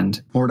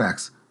happened.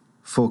 Mordax,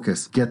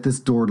 focus. Get this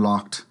door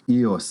locked.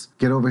 Eos,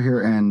 get over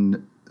here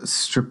and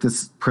strip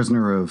this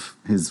prisoner of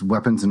his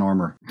weapons and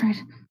armor. Right.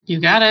 You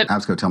got it.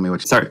 Absco, tell me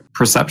what you... Sorry,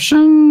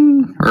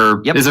 perception?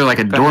 Or Yep. is there like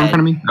a Go door in ahead.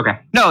 front of me? Okay.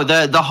 No,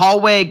 the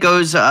hallway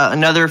goes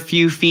another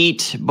few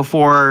feet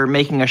before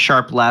making a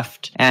sharp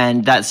left,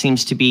 and that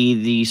seems to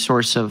be the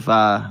source of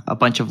a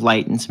bunch of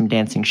light and some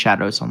dancing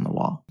shadows on the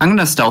wall. I'm going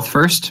to stealth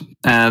first.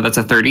 That's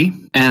a 30.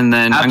 And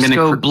then I'm going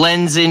Absco to...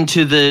 blends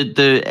into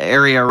the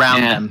area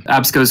around them.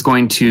 Absco's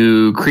going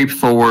to creep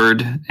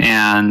forward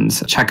and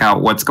check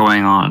out what's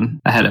going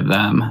on ahead of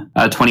them.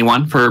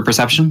 21 for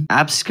perception.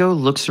 Absco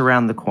looks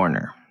around the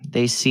corner.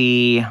 They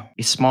see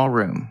a small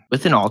room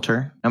with an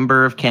altar,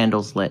 number of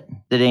candles lit.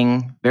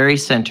 Sitting very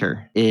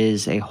center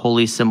is a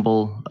holy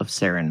symbol of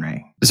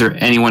Sarenrae. Is there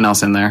anyone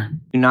else in there?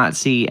 Do not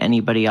see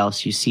anybody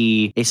else. You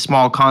see a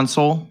small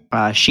console,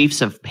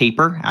 sheafs of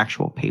paper,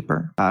 actual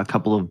paper, a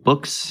couple of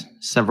books,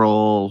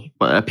 several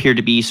what appear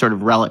to be sort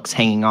of relics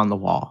hanging on the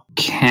wall.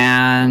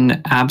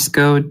 Can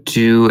Absco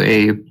do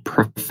a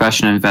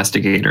profession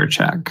investigator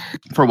check?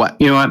 For what?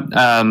 You know what?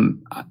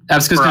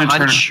 Absco's For a going to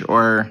turn... hunch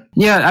or...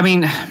 Yeah, I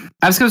mean,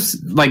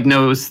 Absco's like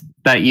knows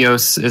that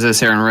Eos is a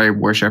Sarenrae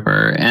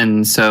worshiper.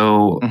 And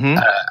so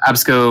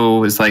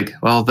Absco is like,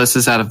 well, this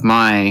is out of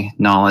my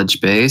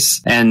knowledge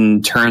base,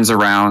 and turns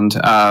around.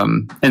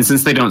 And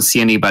since they don't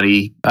see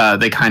anybody,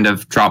 they kind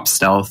of drop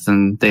stealth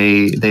and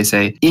they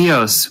say,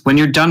 Eos, when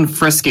you're done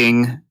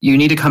frisking, you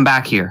need to come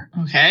back here.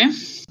 Okay.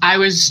 I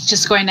was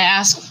just going to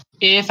ask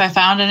if I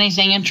found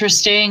anything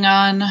interesting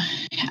on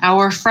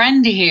our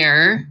friend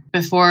here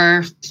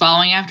before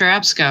following after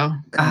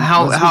Absco.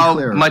 How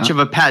clear, much of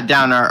a pat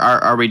down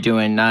are we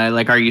doing?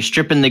 Like, are you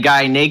stripping the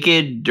guy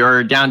naked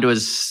or down to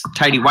his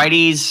tidy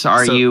whities?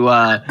 Are you?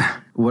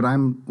 What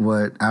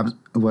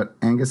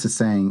Angus is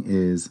saying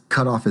is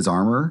cut off his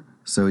armor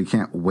so he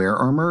can't wear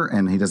armor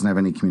and he doesn't have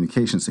any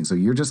communications thing. So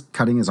you're just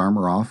cutting his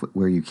armor off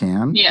where you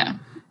can. Yeah.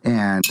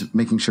 And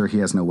making sure he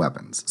has no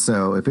weapons.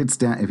 So if he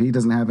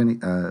doesn't have any,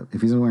 if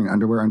he's wearing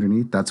underwear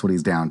underneath, that's what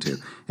he's down to.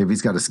 If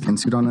he's got a skin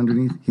suit on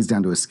underneath, he's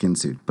down to a skin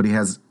suit. But he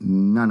has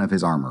none of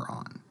his armor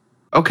on.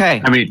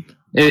 Okay. I mean,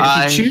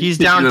 he's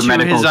down to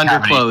his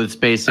underclothes,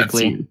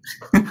 basically.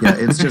 Yeah,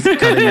 it's just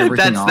cutting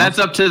everything off. That's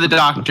up to the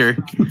doctor.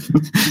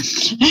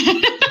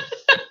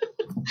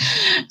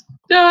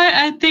 No,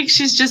 I think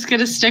she's just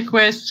going to stick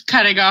with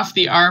cutting off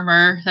the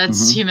armor.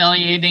 That's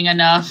humiliating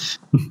enough.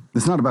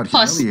 It's not about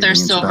Plus, humiliating.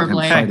 there's It's about him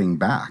Silverblade. fighting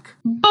back.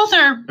 Both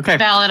are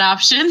valid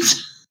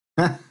options.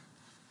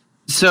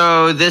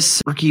 So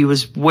this rookie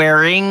was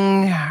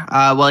wearing,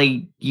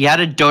 he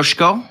had a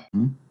doshko,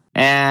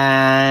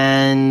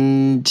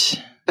 and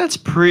that's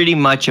pretty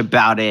much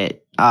about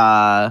it.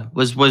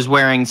 Was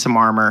wearing some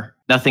armor,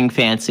 nothing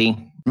fancy.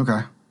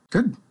 Okay,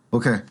 good.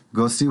 Okay,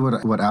 go see what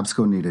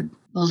Absco needed.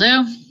 Will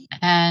do.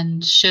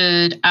 And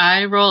should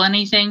I roll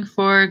anything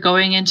for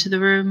going into the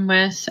room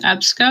with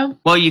Absco?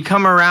 Well, you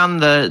come around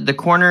the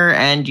corner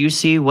and you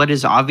see what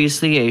is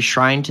obviously a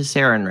shrine to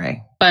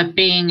Sarenrae. But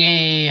being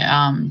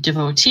a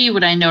devotee,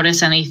 would I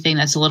notice anything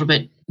that's a little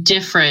bit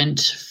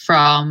different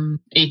from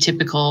a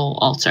typical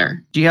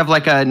altar? Do you have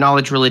like a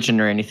knowledge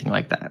religion or anything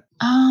like that?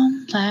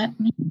 Let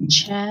me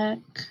check.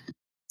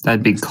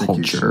 That'd be I think you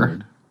culture.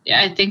 should.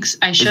 Yeah, I think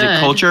I should. Is it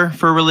culture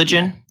for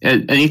religion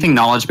Anything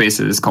knowledge-based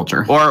is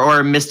culture.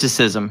 or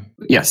mysticism?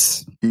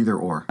 Yes. Either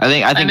or. I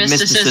think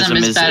mysticism mysticism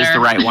is is better.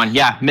 the right one.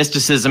 Yeah,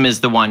 mysticism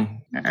is the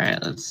one. All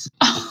right, let's.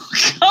 Oh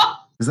God.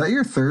 Is that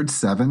your third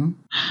 7?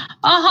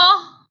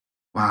 Uh-huh.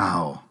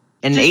 Wow.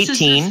 An This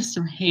 18.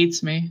 system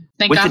hates me.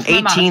 Thank With God an for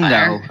my 18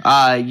 modifier.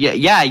 though,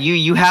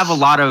 you have a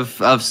lot of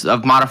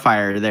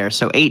modifier there.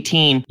 So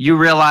 18, you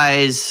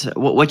realize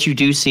what you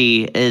do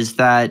see is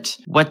that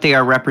what they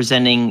are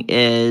representing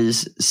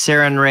is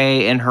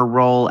Sarenrae in her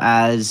role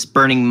as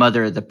Burning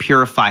Mother, the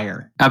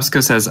purifier.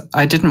 Absco says,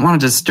 I didn't want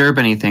to disturb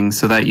anything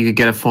so that you could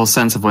get a full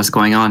sense of what's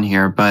going on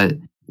here, but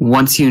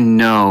once you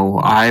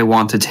know, I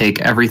want to take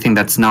everything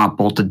that's not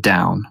bolted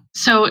down.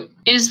 So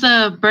is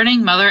the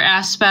Burning Mother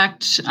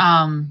aspect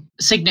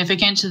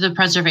significant to the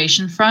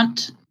preservation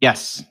front?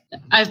 Yes.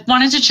 I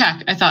wanted to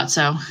check. I thought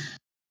so.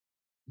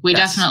 We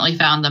Yes. definitely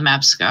found the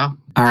Mapsco.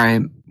 All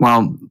right.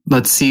 Well,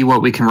 let's see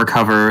what we can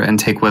recover and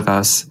take with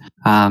us.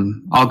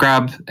 I'll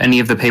grab any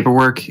of the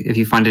paperwork. If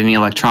you find any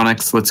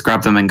electronics, let's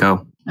grab them and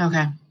go.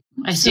 Okay.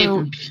 I see.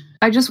 So-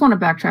 I just want to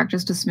backtrack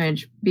just a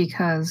smidge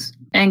because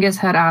Angus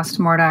had asked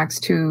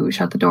Mordax to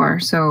shut the door,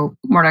 so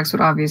Mordax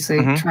would obviously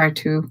try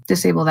to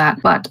disable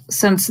that. But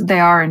since they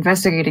are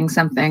investigating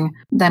something,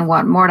 then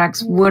what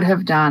Mordax would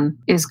have done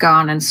is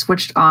gone and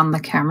switched on the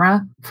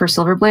camera for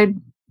Silverblade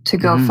to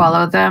go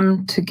follow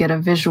them to get a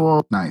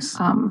visual Nice.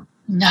 on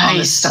this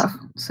Nice. stuff.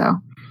 So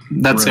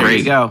That's There you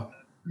great. go.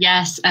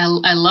 Yes, I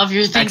love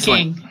your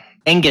thinking. Excellent.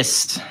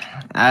 Angus,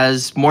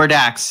 as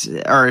Mordax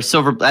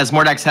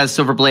has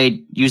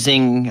Silverblade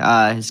using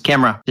his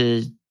camera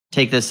to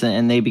take this,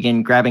 and they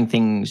begin grabbing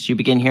things. You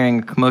begin hearing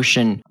a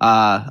commotion.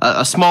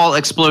 A small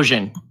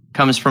explosion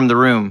comes from the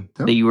room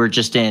that you were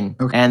just in,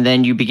 and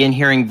then you begin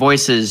hearing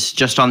voices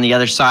just on the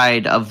other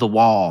side of the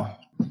wall.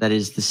 That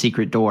is the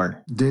secret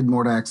door. Did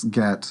Mordax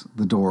get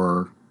the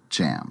door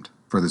jammed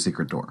for the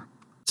secret door?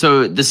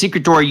 So the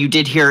secret door, you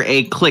did hear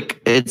a click.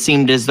 It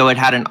seemed as though it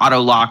had an auto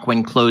lock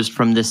when closed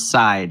from this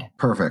side.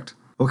 Perfect.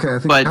 Okay, I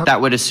think. But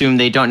that would assume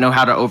they don't know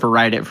how to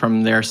override it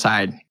from their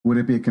side. Would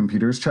it be a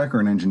computer's check or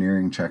an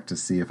engineering check to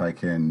see if I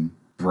can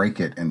break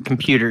it and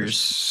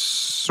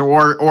Computers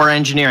or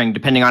engineering,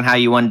 depending on how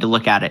you wanted to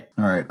look at it.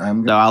 All right,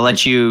 So I'll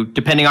let you,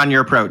 depending on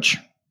your approach.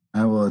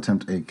 I will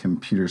attempt a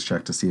computer's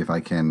check to see if I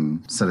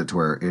can set it to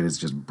where it is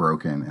just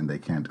broken and they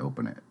can't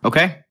open it.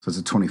 Okay. So it's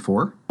a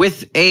 24.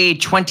 With a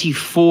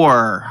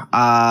 24,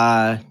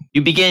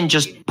 you begin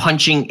just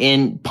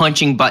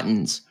punching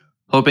buttons,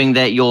 hoping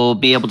that you'll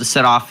be able to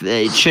set off.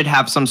 It should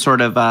have some sort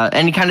of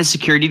any kind of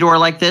security door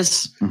like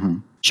this.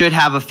 Should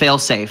have a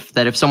failsafe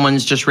that if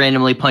someone's just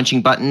randomly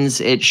punching buttons,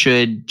 it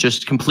should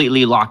just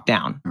completely lock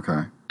down.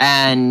 Okay.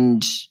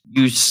 And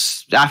you,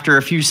 after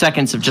a few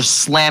seconds of just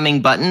slamming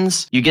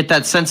buttons, you get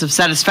that sense of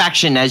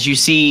satisfaction as you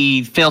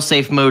see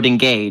failsafe mode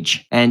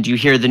engage, and you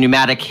hear the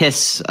pneumatic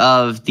hiss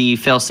of the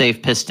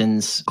failsafe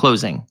pistons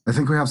closing. I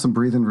think we have some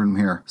breathing room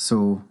here.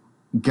 So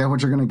get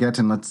what you're going to get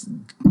and let's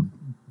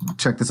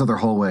check this other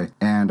hallway.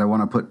 And I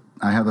want to put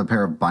I have a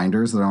pair of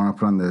binders that I want to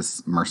put on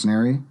this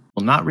mercenary.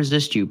 Will not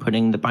resist you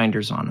putting the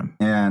binders on him.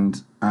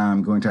 And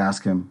I'm going to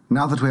ask him,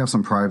 now that we have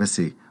some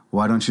privacy,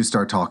 why don't you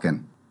start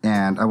talking?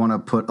 And I want to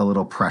put a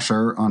little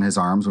pressure on his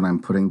arms when I'm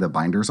putting the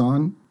binders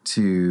on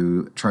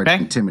to try to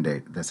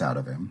intimidate this out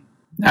of him.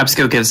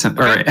 Absco gives him,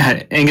 or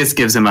Angus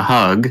gives him a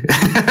hug.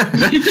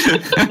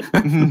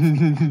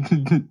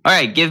 All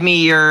right, give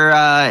me your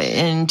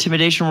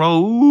intimidation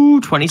roll. Ooh,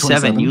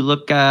 27. You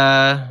look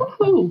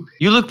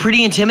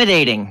pretty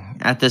intimidating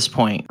at this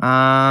point.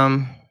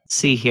 Let's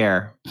see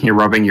here. You're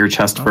rubbing your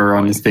chest fur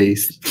on his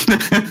face.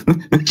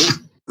 Just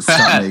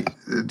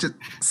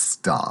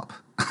stop.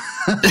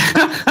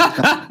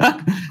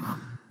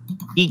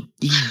 He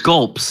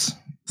gulps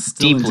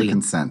Still deeply. into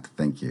consent,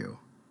 thank you.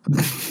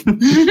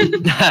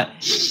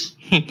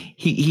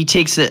 he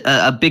takes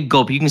a big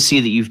gulp. You can see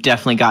that you've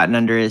definitely gotten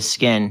under his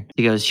skin.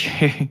 He goes,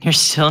 you're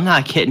still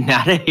not getting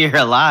out of here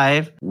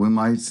alive. We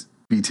might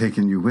be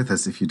taking you with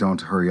us if you don't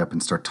hurry up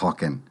and start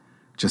talking.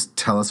 Just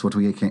tell us what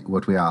we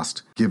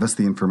asked. Give us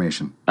the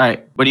information. All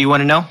right, what do you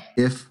want to know?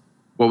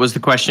 What was the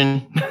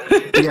question?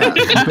 Yeah,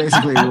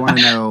 basically we want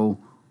to know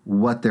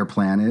what their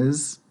plan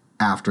is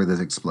after this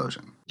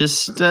explosion.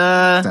 Just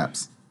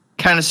Steps.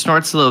 kind of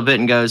snorts a little bit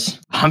and goes,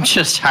 I'm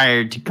just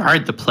hired to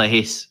guard the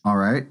place. All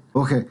right.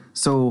 Okay.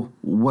 So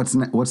what's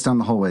down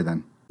the hallway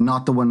then?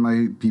 Not the one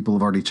my people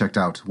have already checked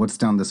out. What's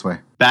down this way?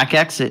 Back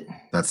exit.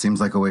 That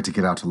seems like a way to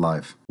get out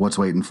alive. What's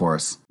waiting for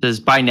us? Says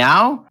by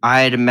now,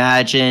 I'd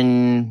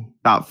imagine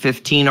about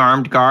 15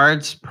 armed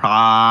guards,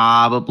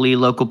 probably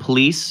local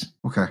police.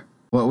 Okay.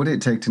 What would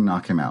it take to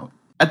knock him out?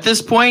 At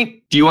this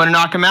point, do you want to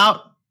knock him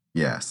out?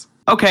 Yes.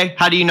 Okay,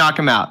 how do you knock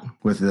him out?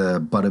 With the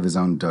butt of his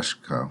own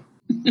Dushko.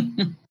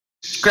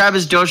 Grab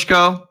his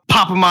Doshko,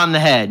 pop him on the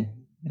head,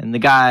 and the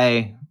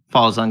guy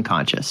falls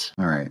unconscious.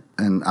 All right.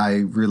 And I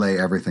relay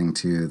everything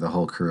to the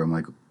whole crew. I'm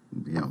like,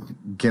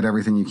 get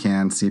everything you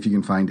can. See if you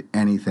can find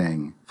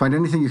anything. Find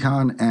anything you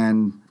can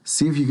and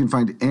see if you can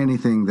find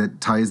anything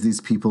that ties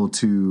these people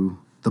to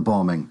the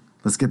bombing.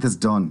 Let's get this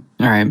done.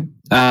 All right.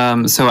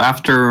 So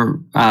after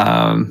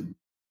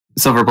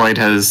Silverblade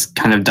has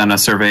kind of done a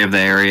survey of the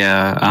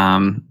area,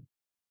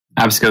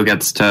 Absco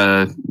gets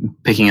to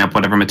picking up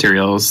whatever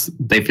materials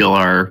they feel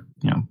are,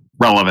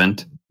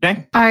 relevant.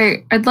 Okay.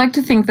 I'd like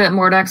to think that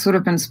Mordax would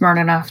have been smart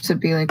enough to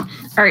be like,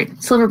 all right,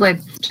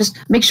 Silverblade, just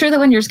make sure that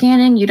when you're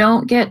scanning, you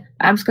don't get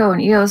Absco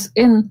and Eos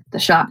in the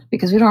shot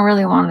because we don't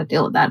really want to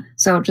deal with that.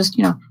 So just,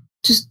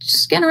 just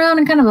scan around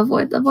and kind of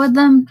avoid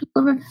them.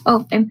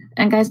 Oh, and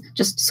guys,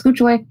 just scooch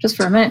away just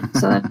for a minute.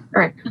 So that,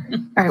 all right,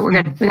 we're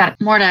good. We got it.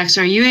 Mordax,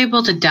 are you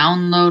able to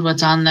download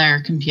what's on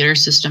their computer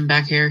system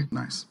back here?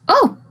 Nice.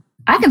 Oh,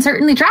 I can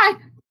certainly try.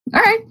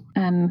 All right.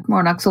 And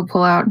Mordax will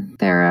pull out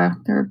their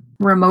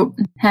remote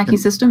hacky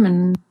system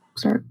and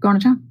start going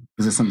to town.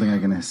 Is this something I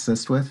can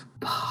assist with?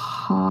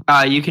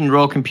 You can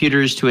roll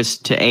computers to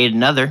aid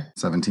another.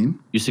 17.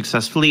 You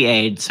successfully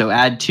aid, so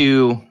add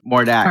 2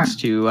 Mordax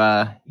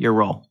to your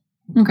roll.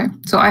 Okay,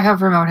 so I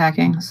have remote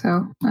hacking,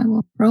 so I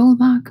will roll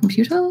my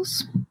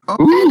computers. Oh,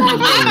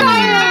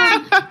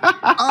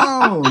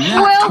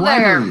 Well, 20.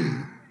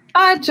 there.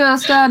 I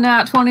just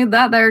nat 20'd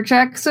that there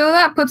check, so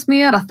that puts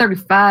me at a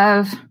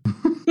 35.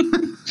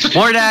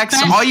 Mordax,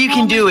 all you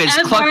can do is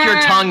Ever. cluck your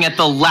tongue at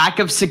the lack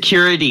of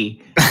security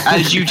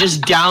as you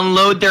just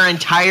download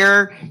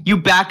you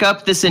back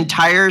up this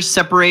entire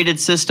separated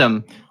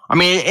system. I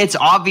mean, it's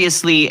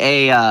obviously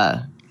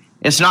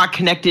it's not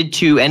connected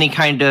to any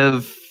kind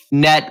of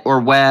net or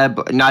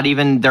web, not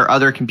even their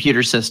other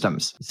computer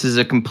systems. This is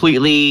a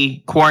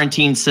completely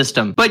quarantined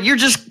system. But you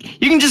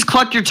can just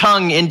cluck your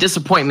tongue in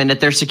disappointment at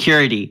their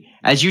security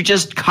as you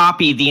just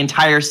copy the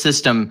entire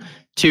system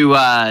to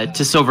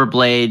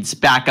Silverblade's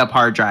backup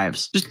hard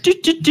drives. Just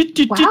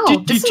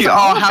Wow, this is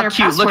all oh, of how their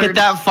cute! Look at password.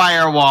 that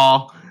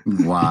firewall.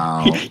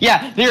 Wow.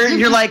 Yeah,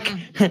 you're like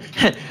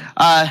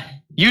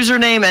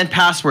username and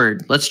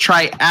password. Let's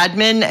try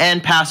admin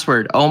and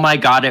password. Oh my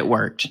god, it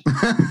worked.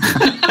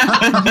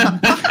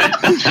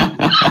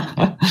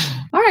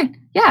 All right,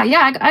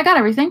 yeah, I got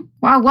everything.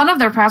 Wow, one of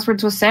their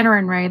passwords was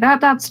Saturn Ray.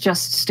 That's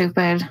just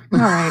stupid. All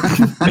right.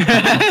 All right,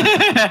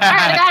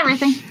 I got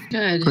everything.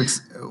 Good.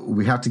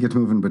 We have to get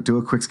moving, but do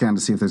a quick scan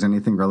to see if there's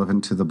anything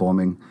relevant to the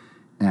bombing.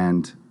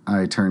 And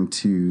I turn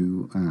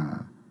to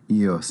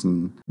Eos.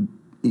 And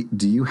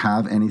do you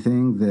have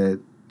anything that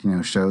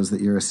shows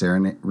that you're a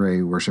Saturn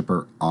Ray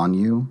worshiper on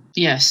you?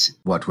 Yes.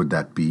 What would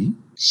that be?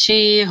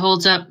 She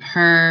holds up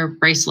her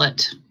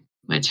bracelet,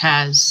 which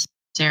has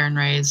Saturn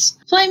Ray's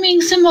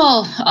flaming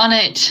symbol on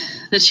it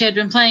that she had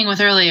been playing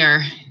with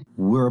earlier.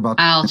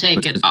 I'll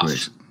take it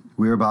off.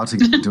 We're about to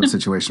get into a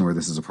situation where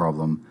this is a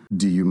problem.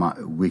 Do you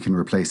mind? We can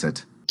replace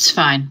it. It's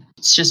fine.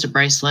 It's just a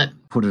bracelet.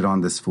 Put it on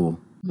this fool.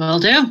 Will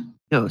do.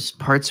 Those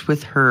parts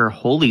with her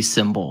holy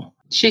symbol.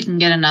 She can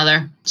get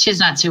another. She's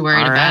not too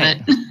worried about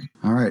it.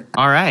 All right.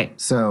 All right.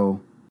 So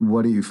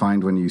what do you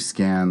find when you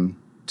scan,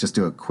 just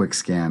do a quick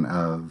scan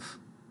of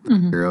the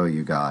material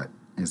you got?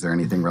 Is there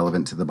anything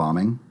relevant to the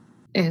bombing?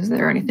 Is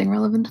there anything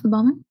relevant to the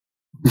bombing?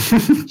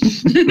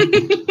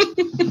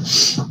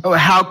 Oh,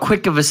 how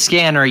quick of a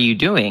scan are you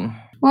doing?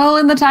 Well,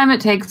 in the time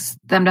it takes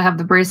them to have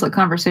the bracelet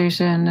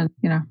conversation, and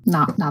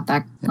not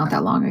that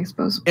long, I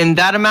suppose. In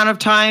that amount of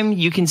time,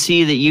 you can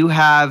see that you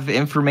have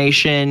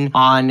information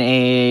on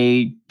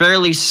a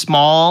fairly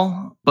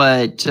small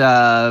but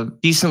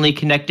decently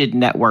connected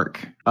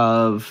network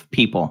of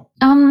people.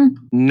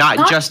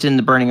 Not just in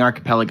the Burning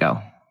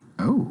Archipelago.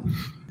 Oh.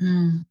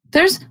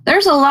 There's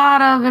a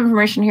lot of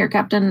information here,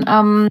 Captain.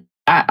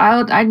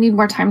 I need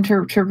more time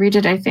to read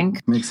it, I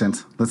think. Makes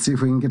sense. Let's see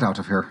if we can get out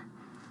of here.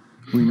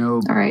 We know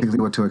exactly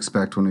what to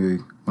expect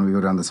when we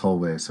go down this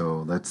hallway,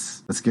 so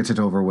let's get it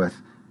over with.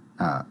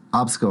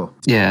 Obsco.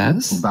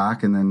 Yes. Go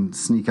back and then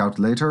sneak out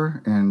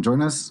later and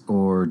join us,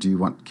 or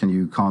can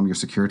you calm your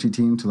security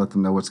team to let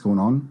them know what's going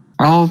on?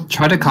 I'll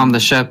try to calm the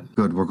ship.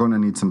 Good. We're going to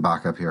need some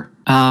backup here.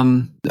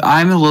 I'm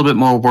a little bit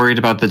more worried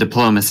about the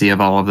diplomacy of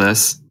all of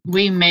this.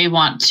 We may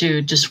want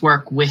to just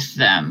work with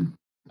them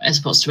as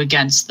opposed to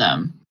against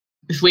them.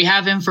 If we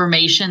have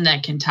information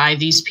that can tie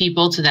these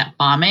people to that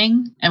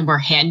bombing and we're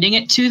handing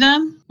it to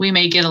them, we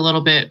may get a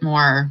little bit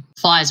more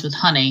flies with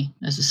honey,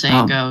 as the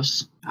saying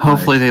goes.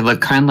 Hopefully they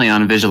look kindly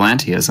on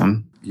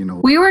vigilantism.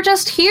 We were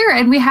just here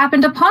and we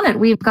happened upon it.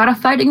 We've got a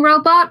fighting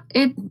robot.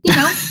 Exactly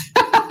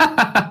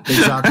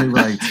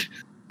right.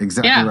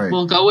 Exactly right.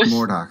 We'll go with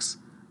Mordax.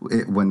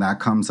 When that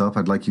comes up,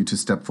 I'd like you to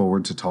step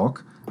forward to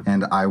talk,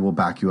 and I will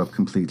back you up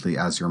completely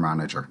as your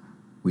manager.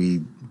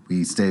 We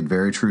stayed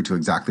very true to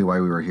exactly why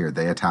we were here.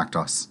 They attacked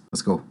us.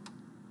 Let's go.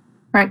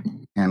 Right.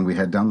 And we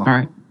head down the hall. All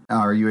right.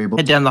 Are you able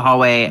head down the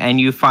hallway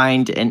and you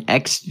find an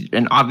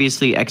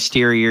obviously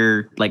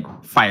exterior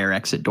fire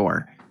exit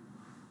door.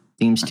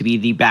 Seems to be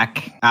the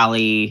back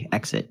alley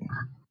exit.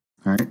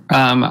 All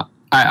right.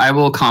 I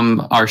will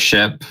calm our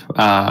ship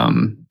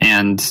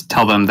and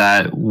tell them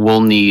that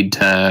we'll need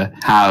to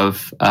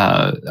have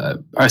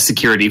a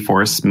security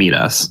force meet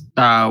us.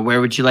 Where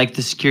would you like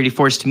the security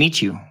force to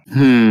meet you?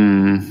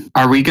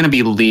 Are we going to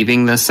be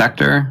leaving this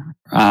sector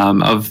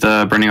of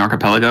the Burning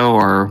Archipelago,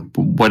 or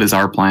what is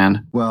our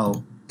plan?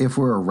 Well, if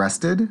we're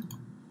arrested,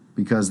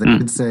 because they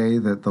could say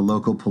that the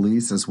local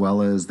police as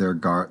well as the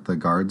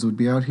guards would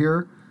be out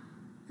here.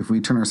 If we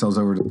turn ourselves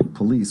over to the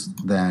police,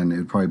 then it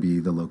would probably be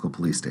the local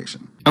police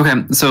station.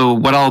 Okay, so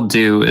what I'll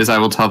do is I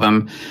will tell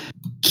them,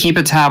 keep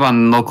a tab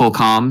on local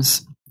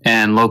comms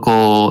and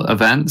local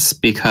events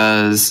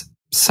because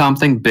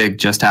something big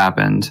just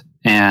happened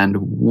and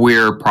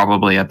we're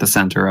probably at the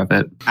center of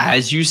it.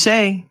 As you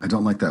say. I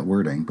don't like that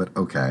wording, but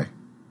okay.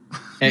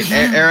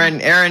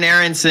 Aaron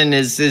Aronson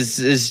is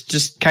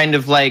just kind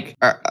of like,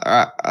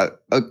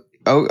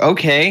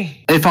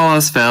 okay. If all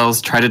else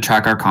fails, try to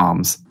track our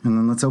comms. And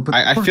then let's open.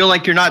 I feel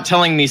like you're not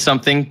telling me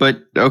something,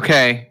 but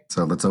okay.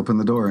 So let's open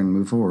the door and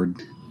move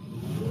forward.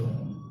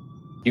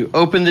 You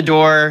open the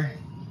door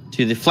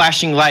to the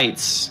flashing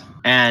lights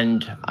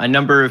and a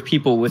number of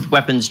people with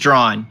weapons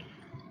drawn.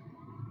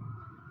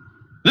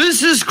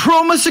 This is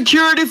Chroma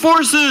Security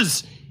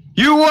Forces!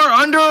 You are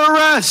under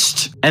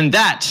arrest! And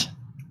that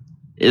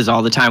is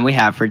all the time we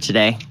have for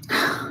today.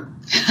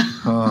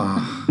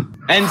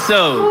 And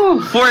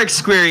so, for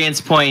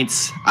experience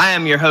points, I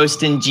am your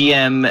host and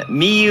GM,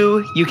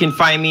 Miyu. You can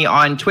find me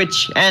on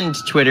Twitch and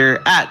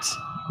Twitter at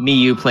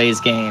Miyu Plays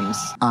Games.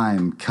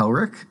 I'm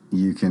Kelric.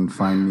 You can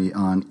find me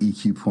on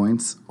EQ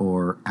Points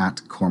or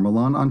at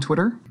Cormelon on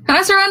Twitter. Can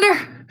I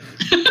surrender?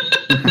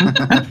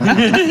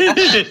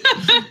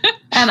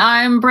 And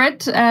I'm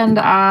Britt, and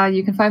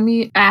you can find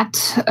me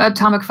at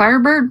Atomic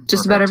Firebird,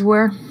 just about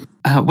everywhere.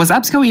 Was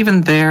Absco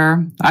even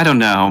there? I don't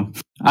know.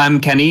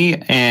 I'm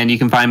Kenny, and you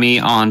can find me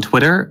on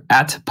Twitter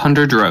at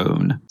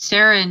Punderdrone.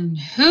 Saren,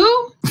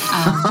 who?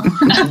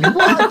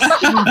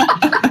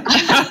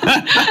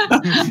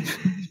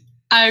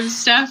 I'm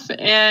Steph,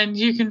 and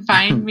you can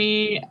find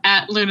me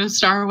at Luna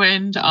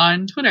Starwind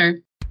on Twitter.